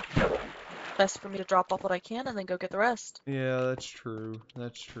despawning. Best for me to drop off what I can and then go get the rest. yeah, that's true.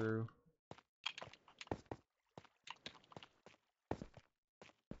 That's true.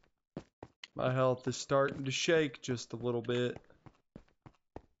 My health is starting to shake just a little bit.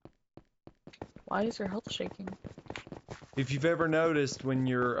 Why is your health shaking? If you've ever noticed when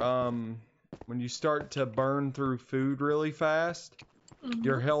you start to burn through food really fast,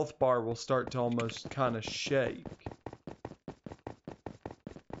 your health bar will start to almost kind of shake.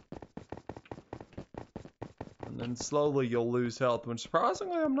 And then slowly you'll lose health, when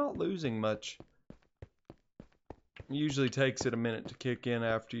surprisingly I'm not losing much. It usually takes it a minute to kick in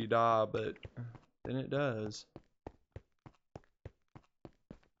after you die, but then it does.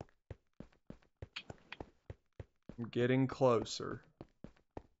 I'm getting closer.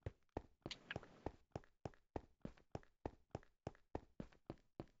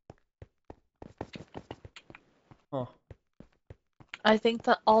 Huh. I think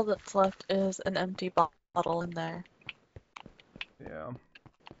that all that's left is an empty bottle in there. Yeah.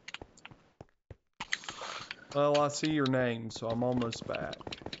 Well, I see your name, so I'm almost back.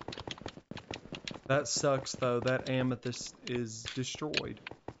 That sucks, though. That amethyst is destroyed.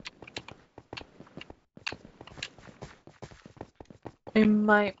 We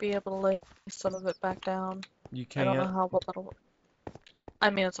might be able to lay some of it back down. You I don't know can't. how well that'll work. I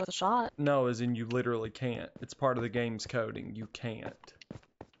mean, it's worth a shot. No, as in you literally can't. It's part of the game's coding. You can't.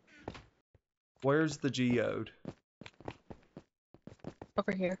 Where's the geode?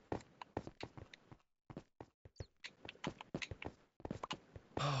 Over here.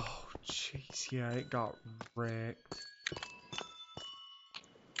 Oh, jeez. Yeah, it got wrecked.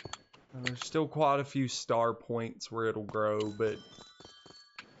 And there's still quite a few star points where it'll grow, but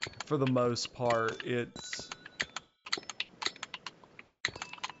for the most part, it's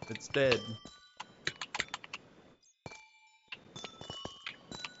dead.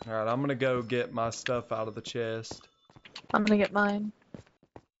 Alright, I'm gonna go get my stuff out of the chest. I'm gonna get mine.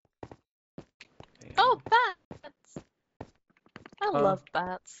 Damn. Oh, bats! I Huh? love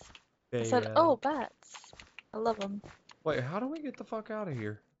bats. I said, Yeah. oh, bats. I love them. Wait, how do we get the fuck out of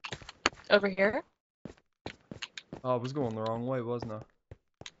here? Over here? Oh, I was going the wrong way, wasn't I?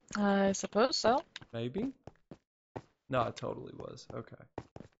 I suppose so. Maybe? No, it totally was. Okay.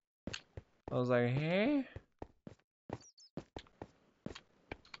 I was like, hey?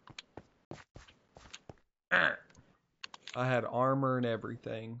 I had armor and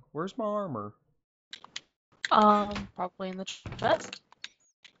everything. Where's my armor? Probably in the chest.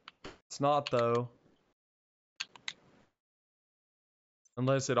 It's not, though.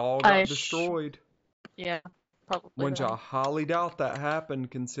 Unless it all got destroyed. Yeah, probably. Which I highly doubt that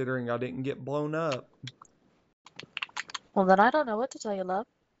happened, considering I didn't get blown up. Well, then I don't know what to tell you, love.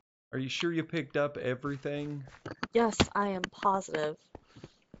 Are you sure you picked up everything? Yes, I am positive.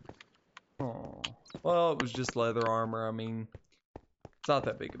 Oh. Well, it was just leather armor. I mean, it's not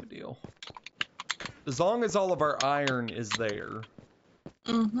that big of a deal. As long as all of our iron is there.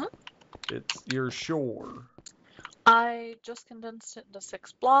 Mm-hmm. You're sure. I just condensed it into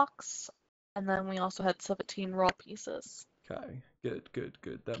 6 blocks, and then we also had 17 raw pieces. Okay, good.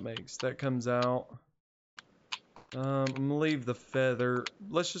 That comes out. I'm gonna leave the feather.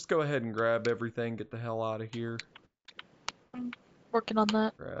 Let's just go ahead and grab everything, get the hell out of here. I'm working on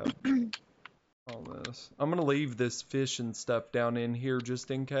that. Grab all this. I'm gonna leave this fish and stuff down in here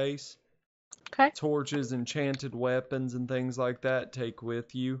just in case. Okay. Torches, enchanted weapons, and things like that, take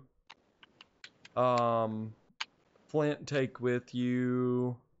with you. Flint, take with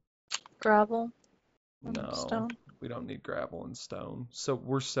you. Gravel. No, Stone. we don't need gravel and stone. So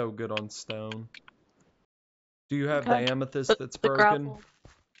we're so good on stone. Do you have the amethyst that's broken? Gravel.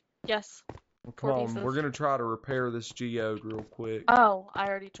 Yes. Well, come 4 on, pieces. we're gonna try to repair this geode real quick. Oh, I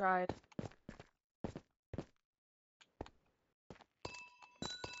already tried.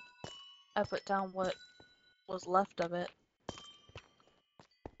 I put down what was left of it.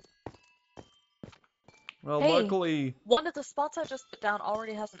 Well, Hey, luckily, one of the spots I just put down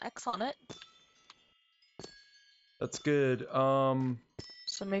already has an X on it, that's good.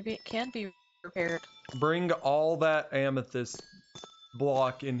 so maybe it can be repaired. Bring all that amethyst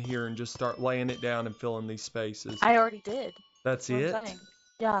block in here and just start laying it down and filling these spaces. I already did. That's That's what it? I'm saying.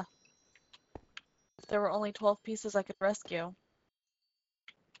 Yeah, there were only 12 pieces I could rescue.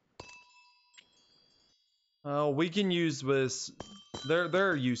 Oh, we can use this. There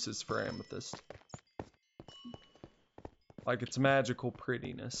are uses for amethyst. Like its magical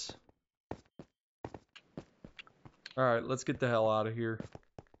prettiness. Alright, let's get the hell out of here.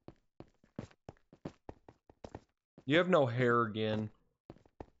 You have no hair again.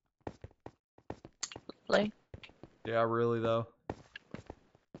 Like, Yeah, really though.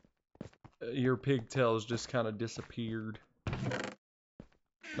 Your pigtails just kind of disappeared.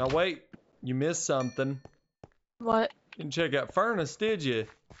 Now wait, you missed something. what? You didn't check out furnace, did you?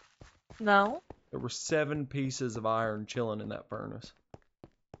 No? There were 7 pieces of iron chilling in that furnace.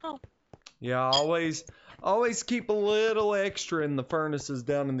 Oh. Yeah, always keep a little extra in the furnaces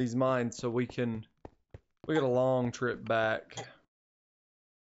down in these mines so we get a long trip back.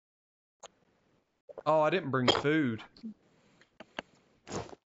 Oh, I didn't bring food.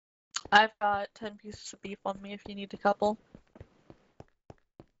 I've got 10 pieces of beef on me if you need a couple.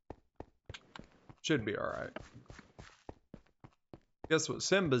 Should be alright. Guess what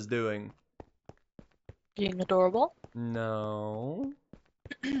Simba's doing? Being adorable? No.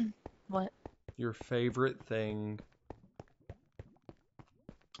 What? Your favorite thing.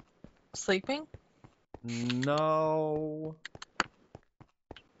 Sleeping? No.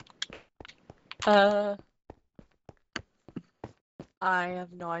 I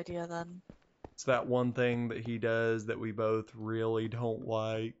have no idea then. It's that one thing that he does that we both really don't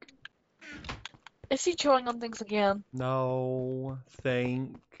like. Is he chewing on things again? No.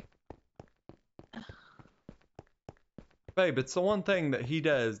 Think. Babe, it's the one thing that he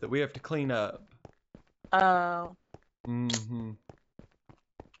does that we have to clean up. Oh. Mm-hmm.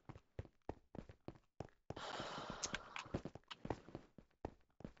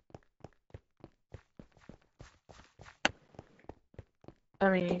 I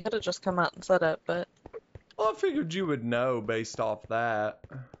mean, you could have just come out and said it, but Well, I figured you would know based off that.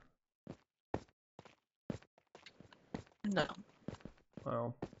 no.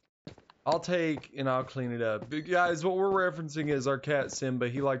 Well, I'll take and I'll clean it up. But guys, what we're referencing is our cat Simba.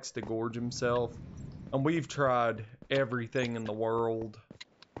 He likes to gorge himself. And we've tried everything in the world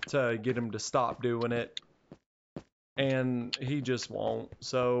to get him to stop doing it. And he just won't.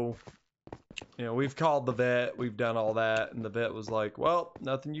 So, you know, we've called the vet. We've done all that. And the vet was like, well,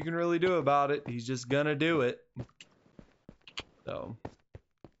 nothing you can really do about it. He's just gonna do it. So,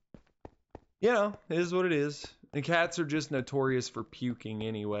 you know, it is what it is. And cats are just notorious for puking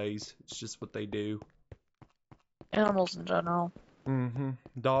anyways. It's just what they do. Animals in general. Mm-hmm.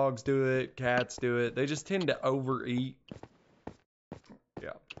 Dogs do it. Cats do it. They just tend to overeat.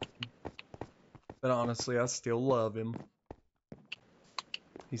 Yeah. But honestly, I still love him.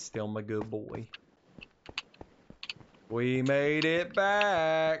 He's still my good boy. We made it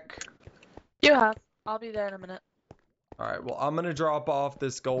back. You have. I'll be there in a minute. Alright, well, I'm going to drop off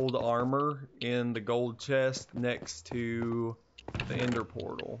this gold armor in the gold chest next to the ender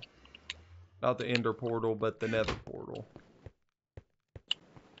portal. Not the ender portal, but the nether portal.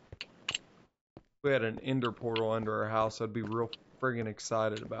 If we had an ender portal under our house, I'd be real friggin'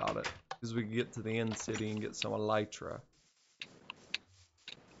 excited about it. Because we could get to the end city and get some elytra.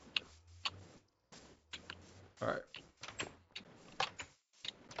 Alright.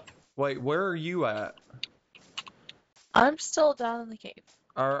 Wait, where are you at? I'm still down in the cave.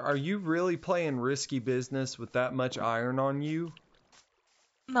 Are you really playing risky business with that much iron on you?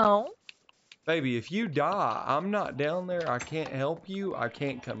 No. Baby, if you die, I'm not down there. I can't help you. I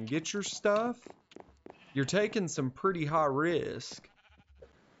can't come get your stuff. You're taking some pretty high risk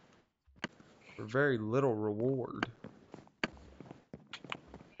for very little reward.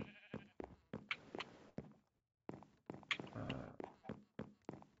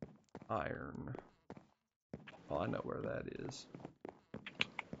 Iron. Oh, I know where that is.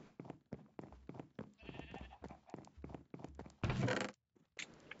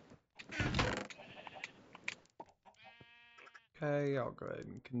 Okay, I'll go ahead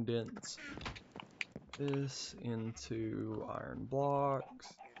and condense this into iron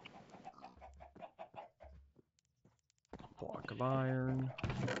blocks. Block of iron.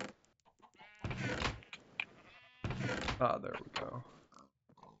 Ah, there we go.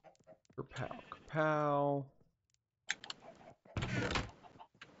 Kapow, kapow.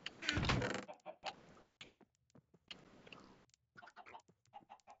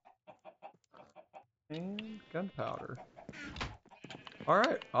 And gunpowder.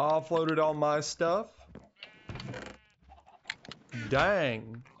 Alright, I offloaded all my stuff.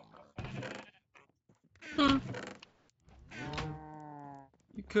 Dang. Hmm.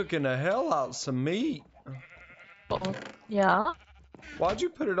 You cooking the hell out some meat. Well, yeah. Why'd you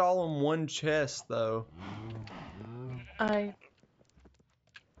put it all in one chest, though? The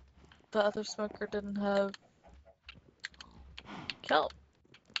other smoker didn't have kelp.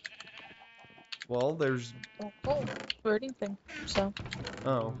 Well, there's... Oh, or anything, so.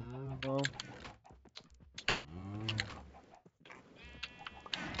 Oh. Well.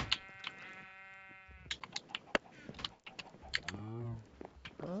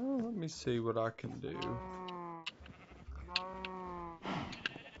 Let me see what I can do.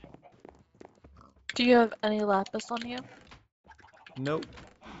 Do you have any lapis on you? Nope.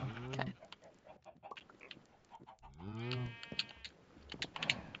 Okay.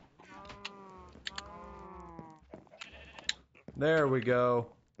 There we go.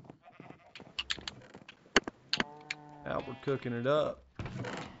 Now we're cooking it up.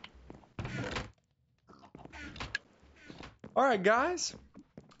 Alright, guys.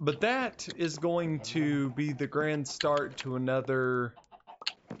 But that is going to be the grand start to another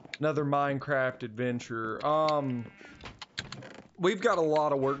Minecraft adventure. We've got a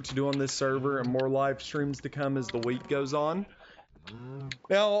lot of work to do on this server and more live streams to come as the week goes on.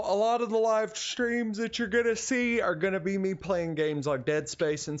 Now, a lot of the live streams that you're gonna see are gonna be me playing games like Dead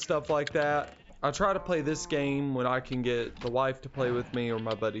Space and stuff like that. I try to play this game when I can get the wife to play with me or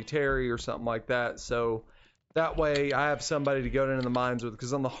my buddy Terry or something like that. So that way I have somebody to go into the mines with,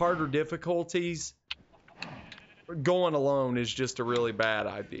 because on the harder difficulties, going alone is just a really bad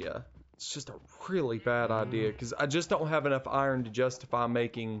idea. It's just a really bad idea because I just don't have enough iron to justify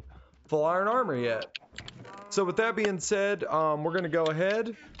making full iron armor yet. So with that being said, we're going to go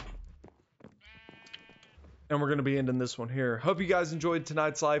ahead and we're going to be ending this one here. Hope you guys enjoyed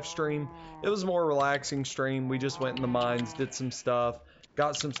tonight's live stream. It was a more relaxing stream. We just went in the mines, did some stuff,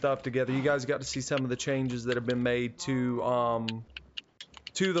 got some stuff together. You guys got to see some of the changes that have been made to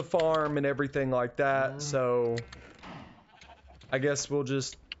the farm and everything like that. So I guess we'll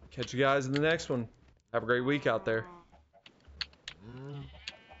just catch you guys in the next one. Have a great week out there.